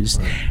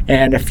reused.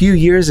 And a few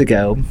years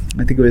ago,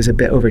 I think it was a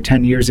bit over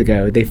 10 years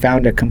ago, they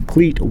found a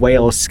complete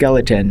whale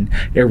skeleton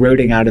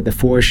eroding out of the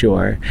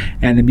foreshore.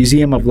 And the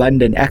Museum of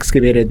London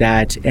excavated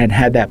that and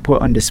had that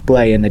put on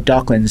display in the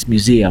Docklands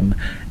Museum.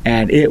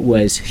 And it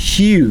was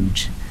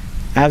huge,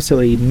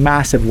 absolutely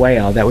massive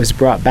whale that was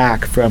brought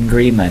back from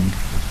Greenland.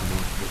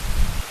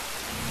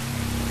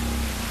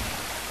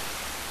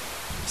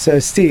 So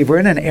Steve, we're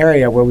in an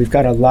area where we've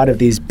got a lot of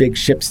these big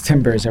ship's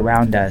timbers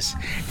around us.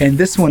 And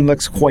this one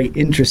looks quite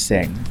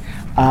interesting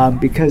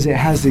because it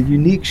has a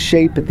unique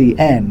shape at the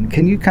end.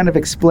 Can you kind of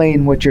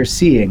explain what you're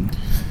seeing?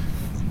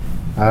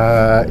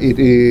 It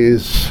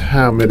is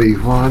how many?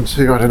 1,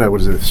 2, I don't know,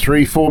 what is it,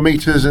 3-4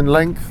 meters in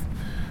length?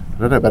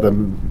 I don't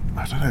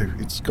know,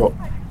 it's got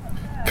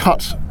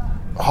cut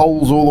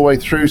holes all the way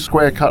through,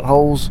 square cut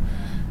holes,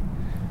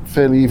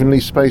 fairly evenly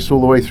spaced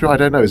all the way through? I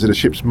don't know. Is it a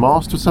ship's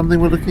mast or something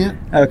we're looking at?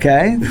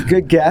 Okay,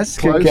 good guess,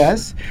 good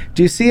guess.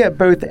 Do you see at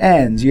both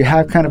ends you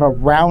have kind of a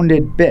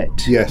rounded bit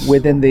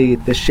within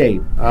the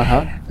shape?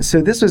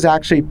 So this was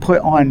actually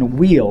put on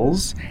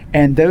wheels,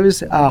 and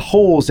those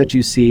holes that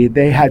you see,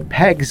 they had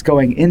pegs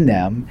going in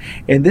them,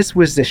 and this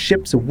was the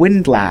ship's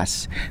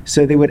windlass.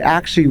 So they would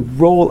actually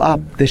roll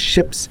up the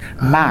ship's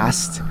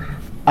mast,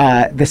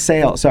 the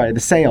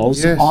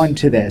sails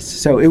onto this.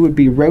 So it would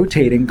be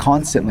rotating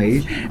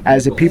constantly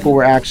as the people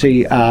were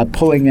actually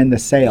pulling in the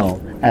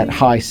sail at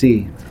high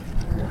sea.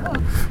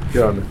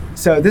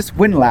 So this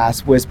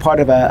windlass was part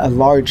of a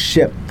large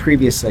ship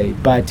previously,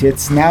 but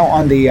it's now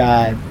on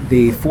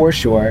the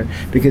foreshore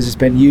because it's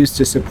been used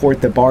to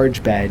support the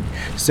barge bed.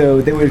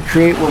 So they would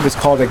create what was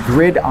called a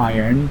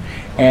gridiron,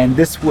 and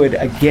this would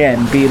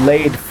again be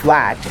laid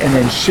flat, and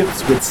then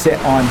ships would sit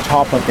on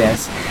top of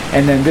this,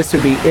 and then this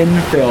would be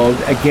infilled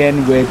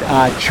again with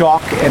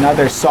chalk and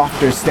other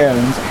softer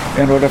stones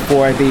in order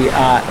for the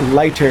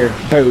lighter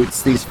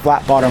boats, these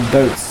flat bottom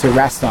boats, to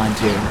rest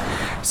onto.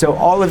 So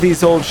all of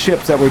these old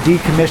ships that were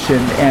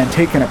decommissioned and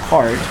taken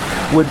apart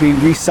would be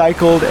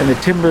recycled, and the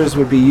timbers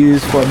would be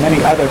used for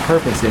many other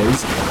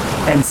purposes,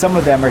 and some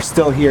of them are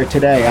still here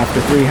today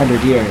after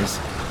 300 years.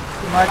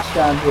 Much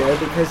down here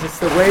because it's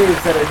the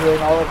waves that are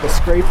doing all of the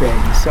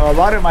scraping. So a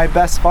lot of my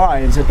best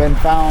finds have been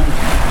found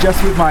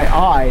just with my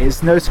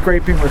eyes, no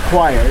scraping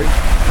required,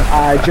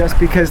 just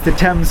because the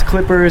Thames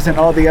clippers and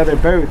all the other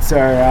boats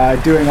are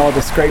doing all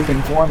the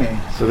scraping for me.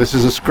 So this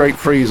is a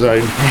scrape-free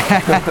zone.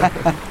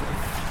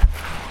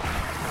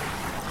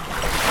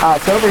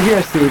 So over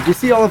here, Steve, do you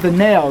see all of the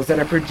nails that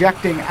are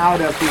projecting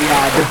out of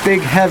the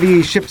big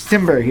heavy ship's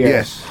timber here?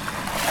 Yes.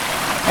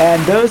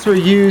 And those were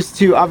used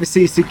to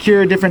obviously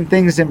secure different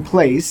things in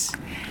place.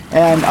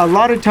 And a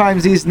lot of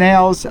times these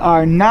nails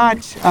are not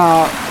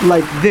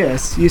like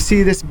this. You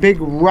see this big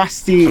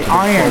rusty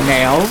iron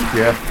nail.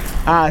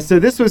 Yeah. So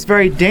this was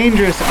very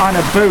dangerous on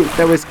a boat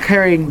that was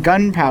carrying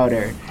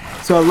gunpowder.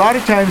 So a lot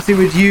of times they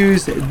would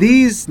use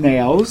these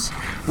nails,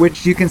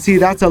 which you can see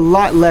that's a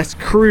lot less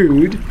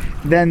crude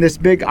than this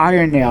big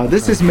iron nail.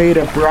 This is made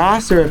of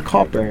brass or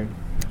copper.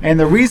 And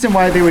the reason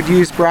why they would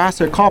use brass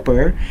or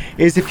copper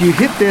is if you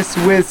hit this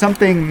with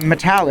something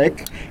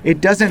metallic, it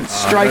doesn't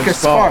strike a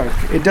spark.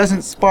 It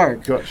doesn't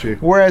spark. Got you.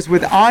 Whereas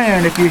with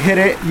iron, if you hit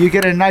it, you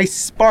get a nice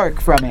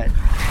spark from it,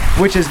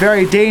 which is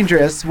very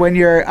dangerous when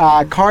your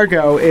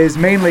cargo is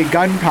mainly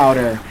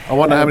gunpowder. I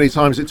wonder how many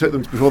times it took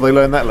them before they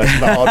learned that lesson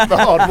the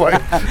hard way.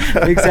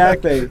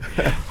 Exactly.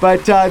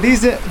 But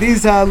these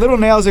little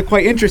nails are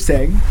quite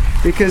interesting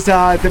because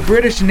the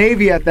British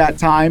Navy at that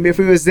time, if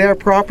it was their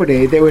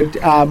property, they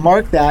would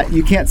mark that.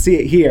 You can't see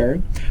it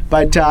here,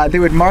 but they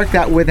would mark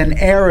that with an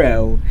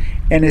arrow.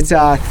 And it's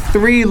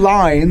 3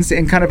 lines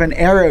in kind of an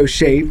arrow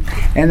shape,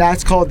 and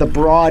that's called the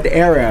broad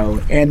arrow.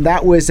 And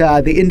that was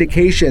the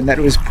indication that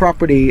it was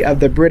property of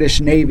the British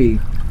Navy.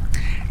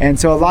 And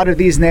so a lot of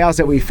these nails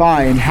that we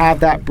find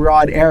have that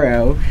broad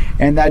arrow,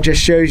 and that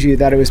just shows you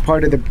that it was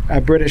part of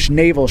the British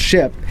naval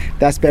ship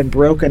that's been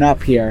broken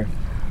up here.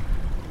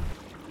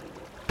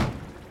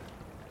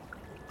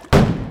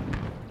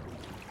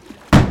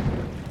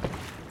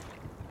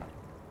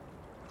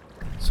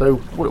 So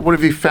what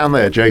have you found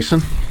there,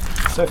 Jason?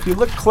 So if you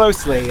look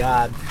closely,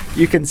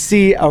 you can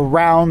see a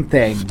round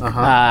thing.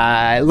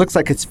 It looks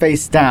like it's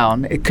face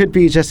down. It could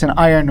be just an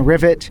iron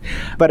rivet,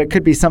 but it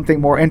could be something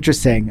more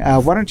interesting.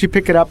 Why don't you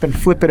pick it up and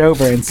flip it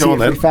over and see if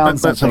we found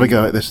something. Let's have a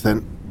go at this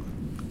then.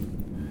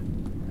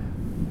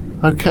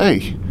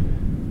 Okay.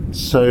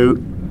 So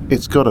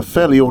it's got a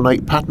fairly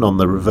ornate pattern on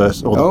the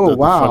reverse or the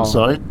front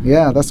side.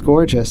 Yeah, that's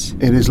gorgeous.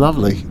 It is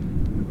lovely.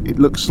 It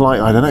looks like,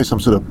 I don't know, some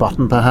sort of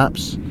button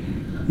perhaps.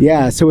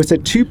 Yeah, so it's a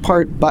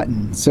 2-part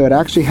button. So it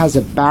actually has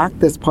a back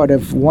that's part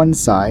of one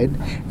side,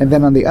 and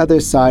then on the other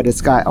side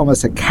it's got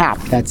almost a cap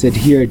that's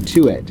adhered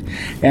to it.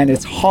 And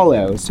it's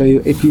hollow. So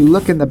if you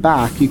look in the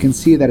back, you can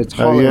see that it's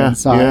hollow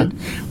inside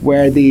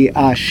where the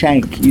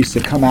shank used to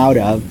come out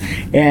of.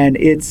 And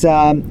it's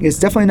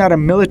definitely not a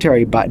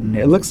military button.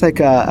 It looks like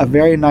a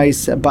very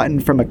nice button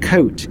from a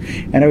coat.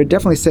 And I would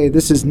definitely say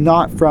this is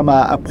not from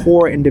a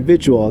poor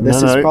individual.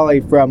 This is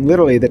probably from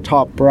literally the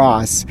top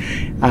brass.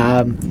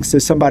 So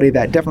somebody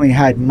that definitely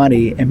had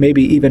money and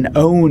maybe even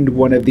owned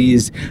one of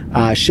these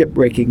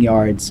shipbreaking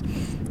yards.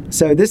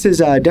 So this is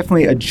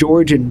definitely a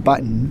Georgian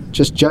button,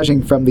 just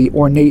judging from the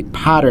ornate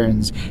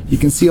patterns. You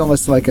can see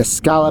almost like a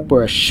scallop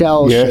or a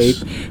shell shape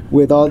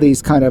with all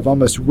these kind of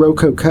almost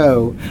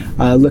rococo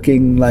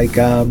looking like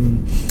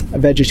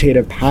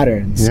vegetative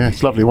patterns. Yeah,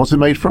 it's lovely. What's it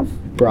made from?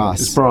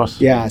 Brass. It's brass.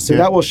 Yeah, so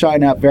that will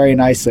shine up very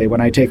nicely when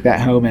I take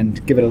that home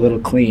and give it a little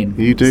clean.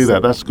 You do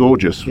that. That's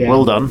gorgeous. Yeah.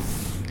 Well done.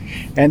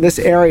 And this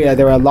area,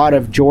 there are a lot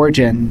of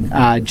Georgian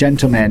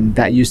gentlemen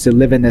that used to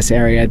live in this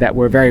area that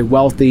were very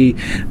wealthy.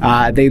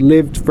 They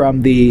lived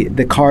from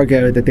the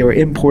cargo that they were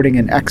importing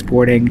and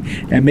exporting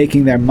and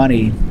making their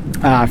money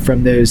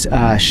from those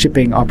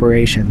shipping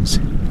operations.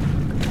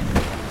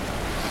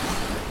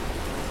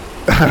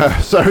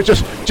 So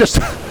just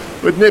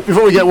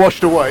before we get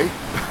washed away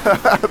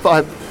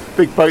by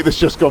big boat that's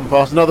just gone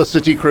past, another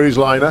city cruise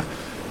liner.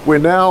 We're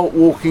now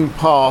walking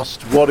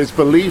past what is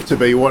believed to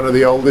be one of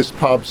the oldest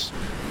pubs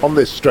on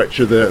this stretch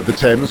of the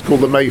Thames,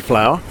 called the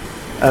Mayflower.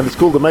 And it's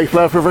called the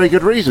Mayflower for a very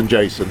good reason,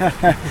 Jason.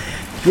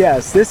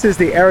 Yes, this is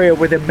the area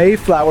where the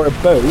Mayflower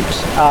boat,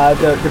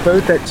 the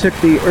boat that took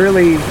the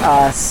early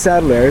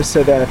settlers,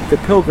 so the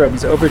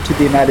Pilgrims, over to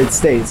the United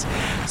States.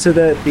 So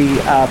the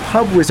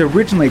pub was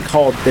originally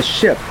called the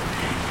Ship.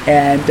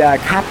 And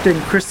Captain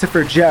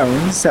Christopher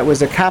Jones, that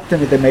was a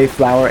captain of the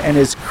Mayflower, and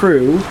his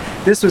crew,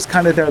 this was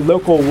kind of their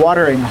local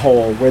watering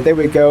hole where they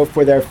would go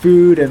for their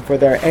food and for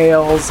their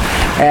ales.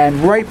 And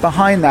right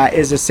behind that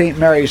is a St.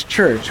 Mary's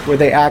Church, where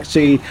they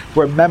actually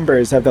were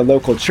members of the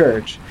local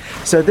church.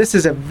 So this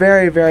is a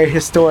very, very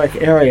historic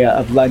area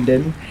of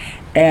London.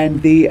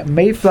 And the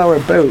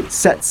Mayflower boat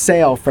set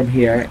sail from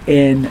here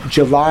in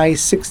July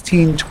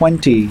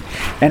 1620,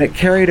 and it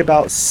carried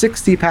about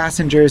 60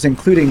 passengers,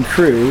 including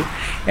crew,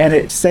 and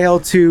it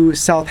sailed to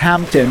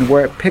Southampton,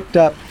 where it picked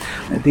up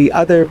the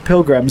other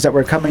pilgrims that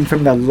were coming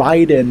from the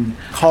Leiden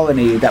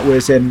colony that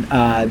was in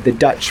the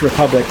Dutch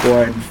Republic,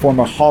 or in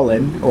former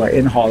Holland, or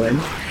in Holland.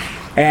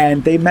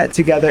 And they met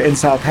together in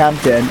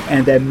Southampton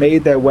and then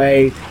made their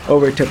way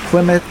over to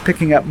Plymouth,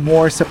 picking up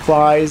more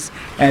supplies,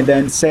 and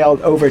then sailed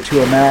over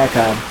to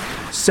America.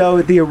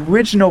 So the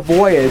original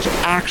voyage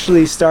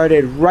actually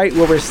started right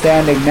where we're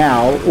standing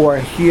now, or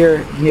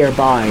here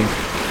nearby,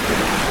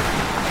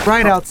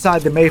 right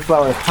outside the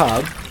Mayflower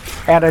pub.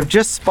 And I've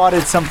just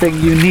spotted something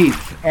unique.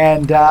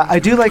 And I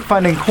do like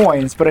finding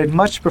coins, but I'd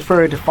much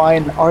prefer to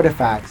find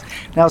artifacts.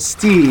 Now,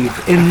 Steve,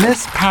 in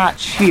this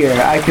patch here,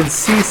 I can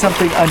see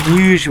something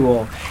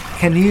unusual.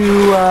 Can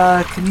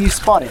you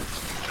spot it?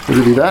 Will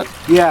you do that?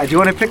 Yeah, do you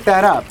want to pick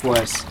that up for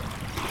us?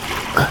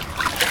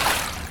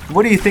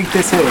 What do you think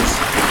this is?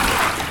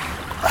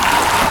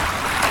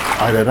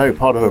 I don't know,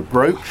 part of a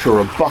brooch or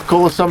a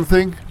buckle or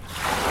something?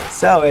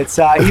 So it's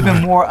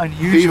even more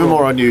unusual. Even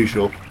more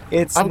unusual. I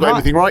haven't got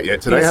anything right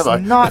yet today, have I?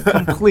 It's not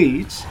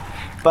complete,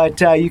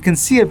 but you can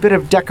see a bit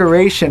of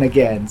decoration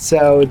again.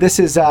 So this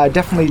is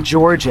definitely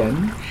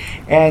Georgian,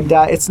 and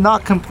it's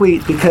not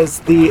complete because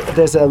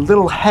there's a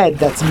little head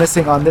that's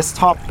missing on this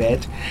top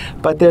bit,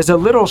 but there's a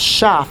little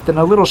shaft and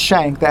a little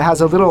shank that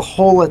has a little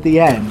hole at the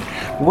end.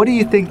 What do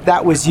you think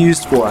that was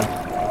used for?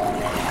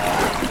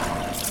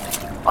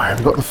 I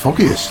haven't got the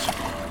foggiest.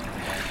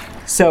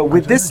 So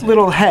with this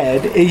little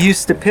head, it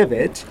used to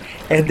pivot,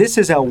 and this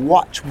is a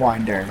watch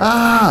winder.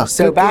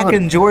 So back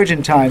in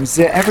Georgian times,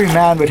 every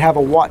man would have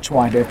a watch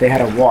winder if they had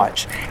a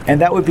watch,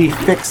 and that would be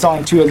fixed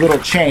onto a little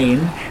chain,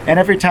 and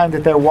every time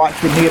that their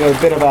watch would need a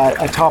bit of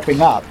a topping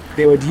up,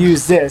 they would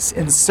use this,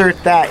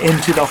 insert that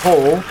into the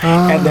hole,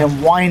 and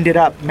then wind it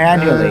up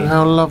manually.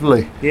 How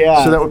lovely.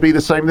 Yeah. So that would be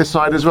the same this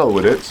side as well,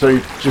 would it? So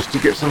just to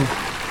get some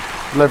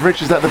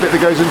leverage, is that the bit that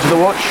goes into the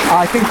watch?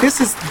 I think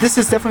this is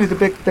definitely the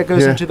bit that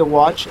goes into the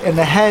watch, and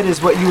the head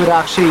is what you would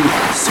actually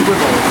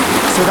swivel.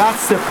 So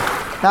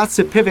that's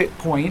the pivot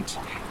point,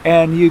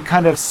 and you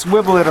kind of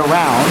swivel it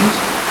around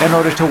in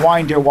order to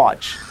wind your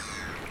watch.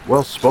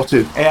 Well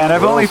spotted. And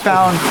I've only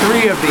found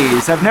 3 of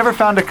these. I've never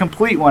found a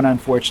complete one,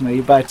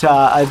 unfortunately, but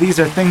these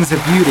are things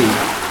of beauty.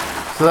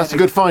 So that's a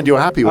good find. You're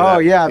happy with that? Oh,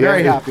 yeah,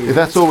 very happy. If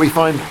that's all we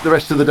find the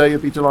rest of the day,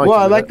 you'll be delighted. Well,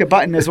 I like the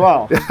button as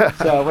well.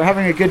 So we're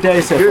having a good day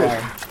so far.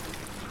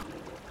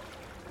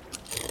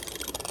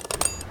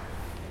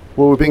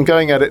 Well, we've been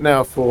going at it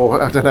now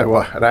for, I don't know,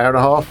 an hour and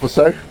a half or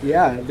so?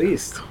 Yeah, at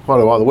least. Quite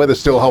a while. The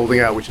weather's still holding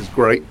out, which is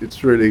great.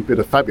 It's really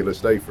been a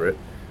fabulous day for it.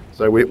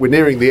 So we're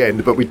nearing the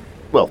end, but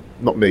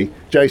not me.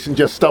 Jason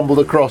just stumbled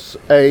across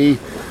a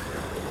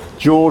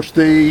George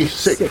the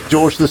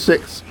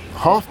Sixth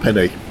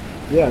halfpenny.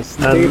 Yes,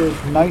 dated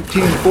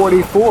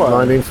 1944.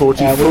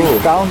 1944. And we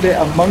found it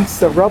amongst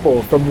the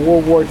rubble from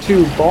World War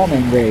II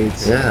bombing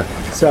raids. Yeah.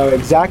 So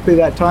exactly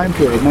that time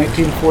period,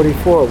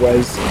 1944,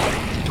 was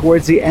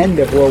towards the end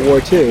of World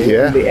War II,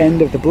 and the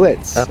end of the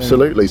Blitz.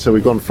 Absolutely. So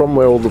we've gone from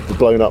where all the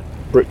blown up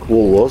brick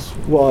wall was.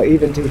 Well,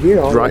 even to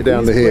here. Right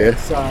down to here.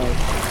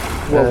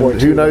 World War II.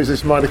 Who knows,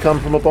 this might have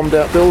come from a bombed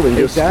out building,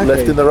 just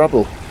left in the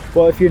rubble.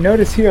 Well, if you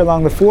notice here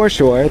along the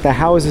foreshore, the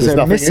houses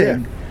are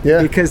missing.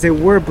 Yeah. Because they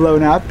were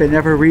blown up and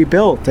never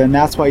rebuilt, and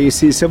that's why you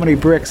see so many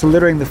bricks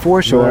littering the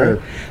foreshore.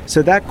 No.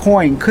 So that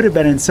coin could have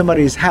been in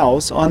somebody's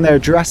house on their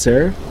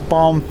dresser.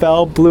 Bomb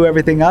fell, blew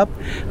everything up,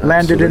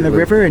 landed in the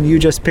river, and you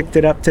just picked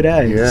it up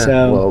today. Yeah.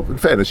 So. Well, in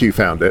fairness, you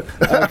found it.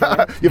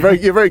 Okay.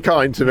 You're very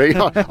kind to me.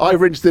 I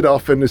rinsed it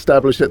off and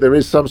established that there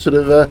is some sort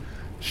of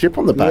ship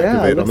on the back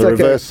of it on the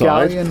reverse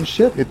side. Galleon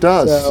ship. It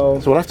does. So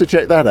we'll have to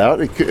check that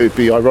out. It'd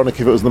be ironic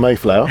if it was the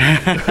Mayflower.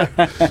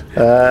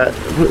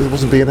 It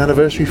wasn't being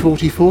anniversary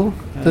 44?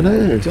 I don't know.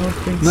 I don't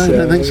think no, so. I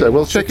don't think so.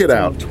 We'll check it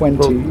out.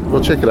 20.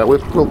 We'll check it out.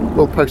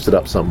 We'll post it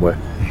up somewhere.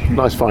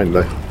 Nice find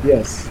though.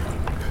 Yes.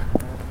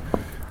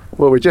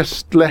 Well, we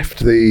just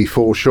left the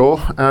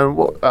foreshore and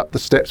up the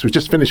steps. We've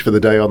just finished for the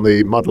day on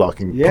the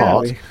mudlarking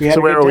part.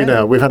 So where are we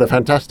now? We've had a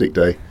fantastic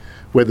day.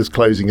 Weather's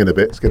closing in a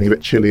bit. It's getting a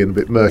bit chilly and a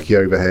bit murky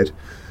overhead.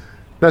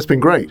 That's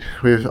been great.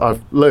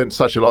 I've learnt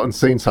such a lot and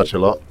seen such a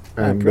lot,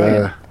 and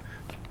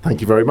Thank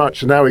you very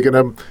much. And now we're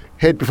going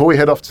to before we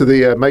head off to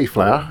the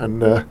Mayflower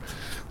and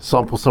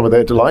sample some of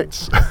their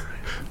delights,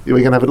 we're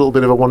going to have a little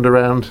bit of a wander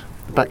around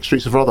the back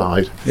streets of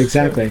Rotherhithe.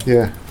 Exactly.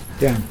 Yeah.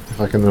 Yeah.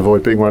 If I can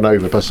avoid being run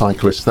over by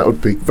cyclists, that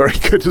would be very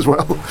good as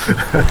well.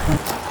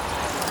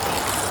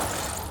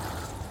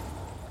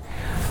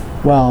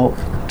 Well,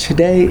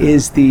 today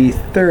is the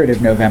 3rd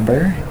of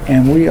November,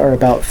 and we are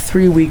about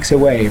 3 weeks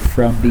away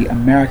from the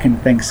American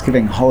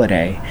Thanksgiving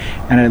holiday.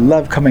 And I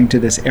love coming to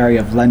this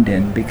area of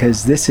London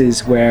because this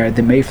is where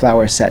the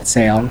Mayflower set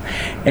sail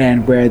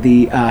and where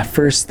the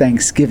first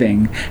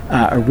Thanksgiving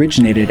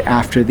originated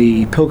after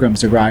the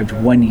Pilgrims arrived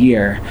 1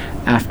 year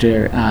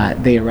after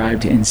they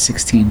arrived in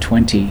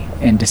 1620,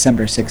 in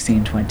December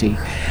 1620.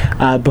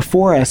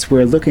 Before us,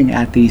 we're looking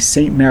at the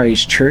St.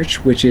 Mary's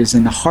Church, which is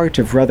in the heart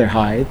of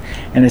Rotherhithe,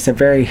 and it's a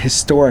very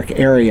historic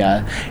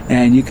area,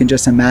 and you can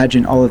just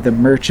imagine all of the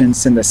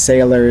merchants and the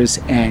sailors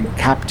and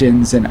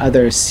captains and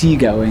other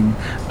seagoing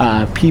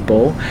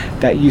people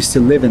that used to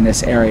live in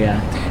this area.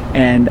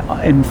 And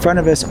in front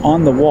of us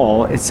on the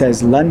wall, it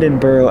says London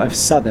Borough of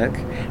Southwark,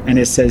 and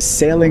it says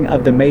Sailing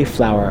of the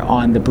Mayflower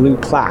on the blue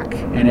plaque,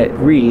 and it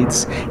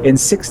reads, in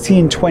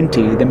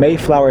 1620, the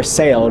Mayflower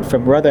sailed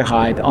from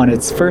Rotherhithe on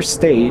its first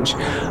stage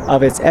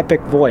of its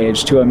epic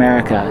voyage to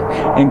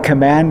America. In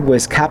command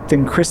was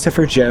Captain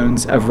Christopher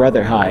Jones of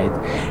Rotherhithe,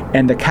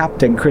 and the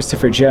captain,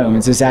 Christopher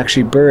Jones, is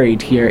actually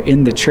buried here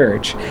in the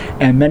church,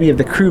 and many of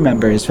the crew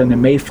members from the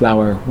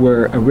Mayflower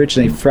were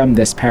originally from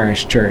this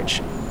parish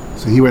church.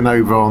 So he went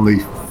over on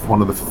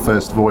one of the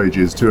first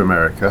voyages to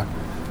America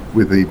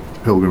with the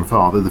Pilgrim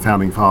Father, the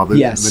founding fathers.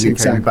 Yes, and then he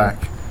exactly. came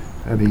back,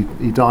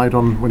 and he died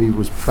when he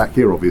was back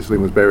here, obviously,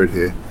 and was buried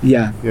here.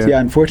 Yeah.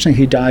 Unfortunately,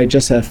 he died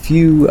just a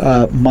few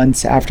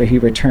months after he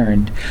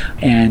returned,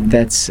 and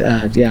that's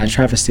a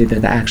travesty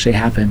that actually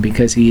happened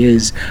because he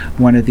is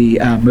one of the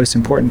most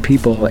important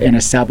people in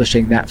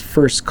establishing that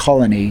first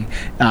colony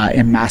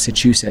in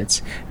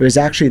Massachusetts. It was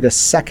actually the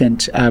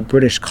second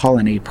British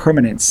colony,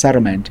 permanent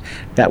settlement,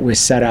 that was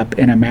set up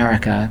in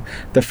America.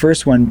 The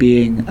first one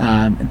being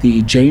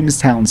the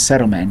Jamestown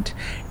settlement,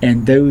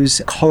 and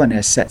those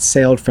colonists that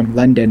sailed from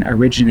London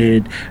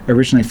originated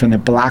originally from the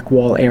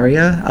Blackwall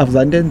area of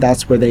London.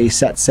 That's where they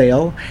set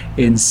sail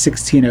in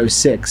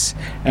 1606,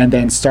 and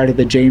then started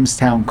the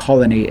Jamestown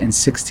colony in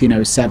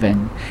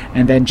 1607.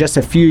 And then just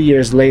a few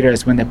years later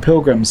is when the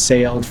Pilgrims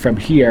sailed from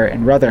here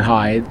in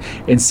Rotherhithe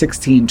in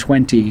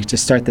 1620 to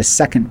start the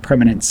second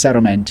permanent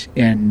settlement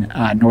in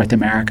North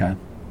America.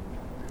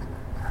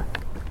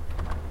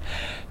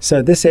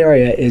 So this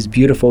area is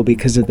beautiful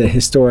because of the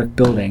historic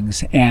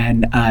buildings,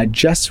 and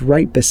just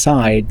right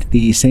beside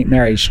the St.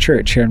 Mary's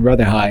Church here in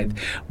Rotherhithe,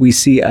 we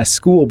see a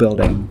school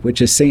building,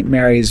 which is St.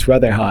 Mary's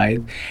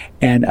Rotherhithe,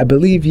 and I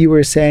believe you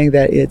were saying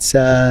that it's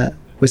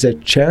was a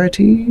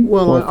charity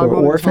for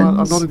orphans?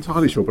 I'm not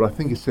entirely sure, but I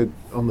think it said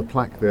on the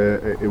plaque there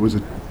it was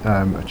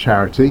a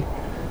charity.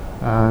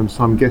 So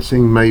I'm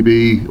guessing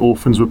maybe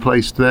orphans were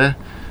placed there,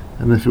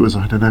 and if it was,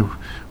 I don't know.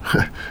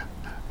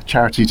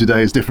 Charity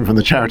today is different from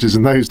the charities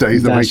in those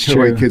days. The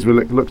way kids were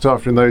looked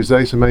after in those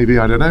days. So maybe,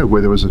 I don't know,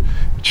 whether it was a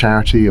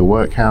charity, a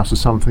workhouse or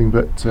something.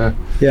 But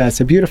it's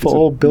a beautiful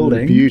old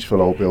building. Beautiful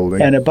old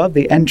building. And above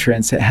the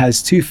entrance, it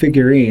has two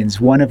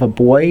figurines. One of a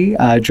boy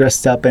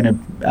dressed up in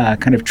a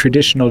kind of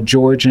traditional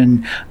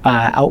Georgian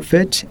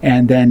outfit,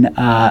 and then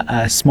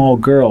a small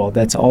girl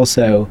that's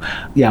also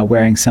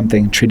wearing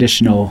something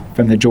traditional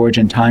from the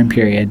Georgian time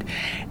period.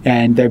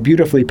 And they're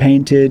beautifully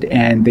painted,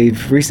 and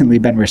they've recently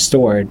been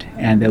restored,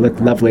 and they look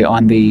lovely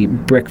on the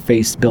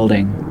brick-faced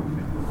building.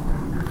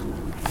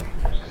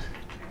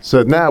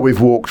 So now we've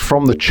walked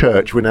from the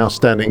church. We're now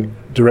standing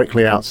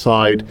directly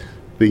outside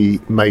the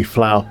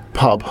Mayflower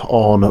pub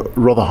on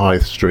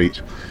Rotherhithe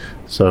Street.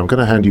 So I'm going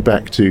to hand you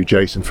back to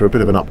Jason for a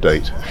bit of an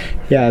update.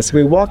 Yeah, so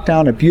we walked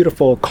down a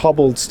beautiful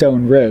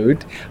cobblestone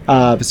road.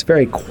 It's a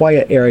very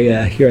quiet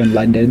area here in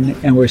London,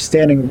 and we're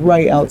standing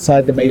right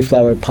outside the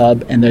Mayflower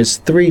pub, and there's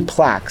 3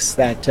 plaques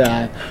that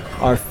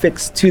are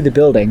fixed to the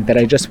building that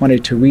I just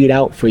wanted to read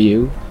out for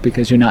you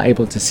because you're not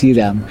able to see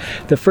them.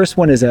 The first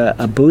one is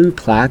a blue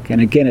plaque, and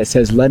again it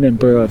says London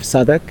Borough of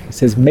Southwark. It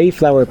says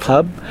Mayflower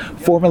Pub,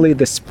 formerly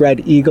the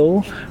Spread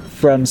Eagle,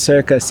 from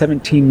circa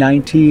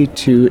 1790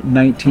 to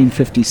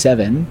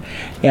 1957,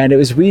 and it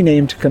was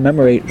renamed to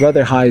commemorate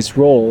Rotherhithe's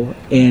role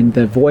in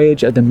the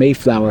voyage of the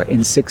Mayflower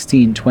in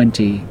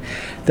 1620.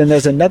 Then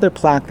there's another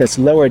plaque that's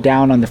lower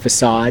down on the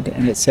facade,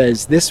 and it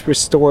says, this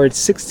restored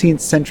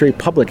 16th century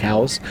public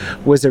house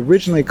was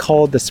originally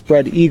called the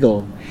Spread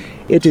Eagle.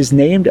 It is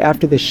named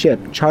after the ship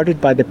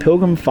chartered by the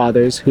Pilgrim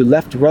Fathers who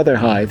left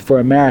Rotherhithe for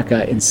America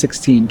in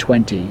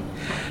 1620.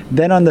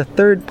 Then on the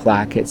third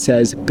plaque it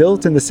says,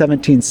 built in the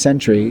 17th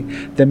century,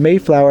 the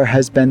Mayflower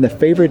has been the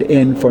favored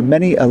inn for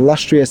many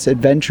illustrious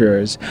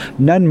adventurers,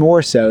 none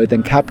more so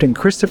than Captain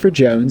Christopher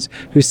Jones,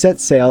 who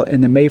set sail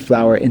in the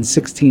Mayflower in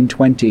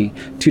 1620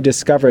 to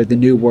discover the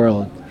New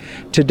World.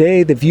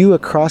 Today, the view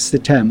across the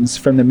Thames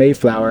from the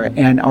Mayflower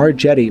and our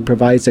jetty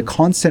provides a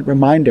constant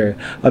reminder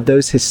of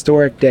those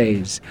historic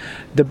days.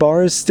 The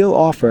bars still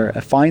offer a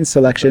fine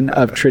selection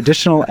of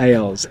traditional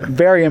ales.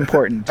 Very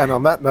important. And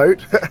on that note,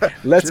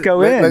 let's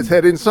go in. Let's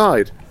head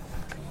inside.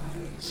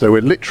 So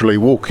we're literally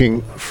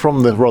walking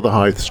from the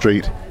Rotherhithe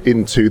Street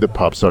into the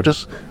pub. So I'll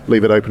just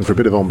leave it open for a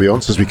bit of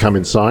ambience as we come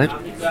inside.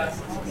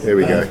 Here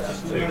we go.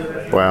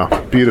 Wow,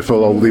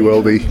 beautiful oldie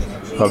worldy.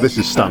 Oh, this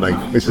is stunning.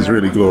 This is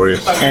really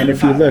glorious. And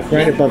if you look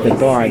right above the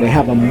bar, they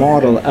have a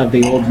model of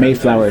the old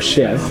Mayflower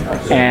ship.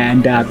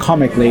 And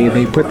comically,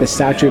 they put the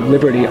Statue of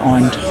Liberty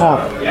on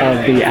top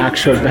of the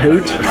actual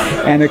boat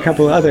and a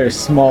couple other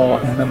small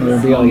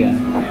memorabilia.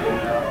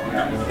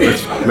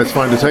 Let's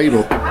find a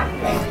table.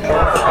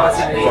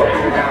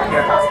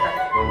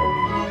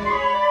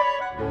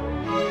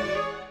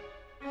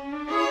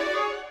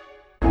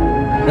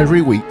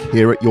 Every week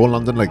here at Your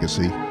London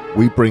Legacy,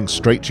 we bring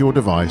straight to your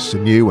device a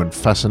new and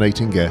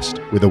fascinating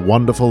guest with a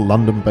wonderful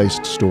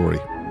London-based story.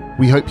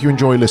 We hope you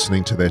enjoy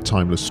listening to their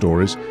timeless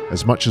stories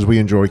as much as we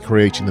enjoy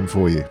creating them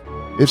for you.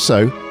 If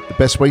so, the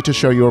best way to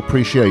show your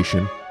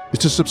appreciation is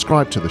to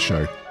subscribe to the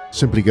show.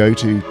 Simply go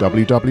to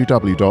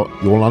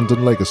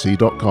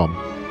www.yourlondonlegacy.com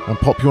and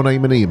pop your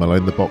name and email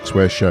in the box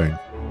where shown.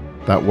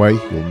 That way,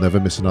 you'll never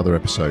miss another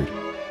episode.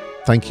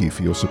 Thank you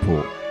for your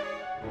support.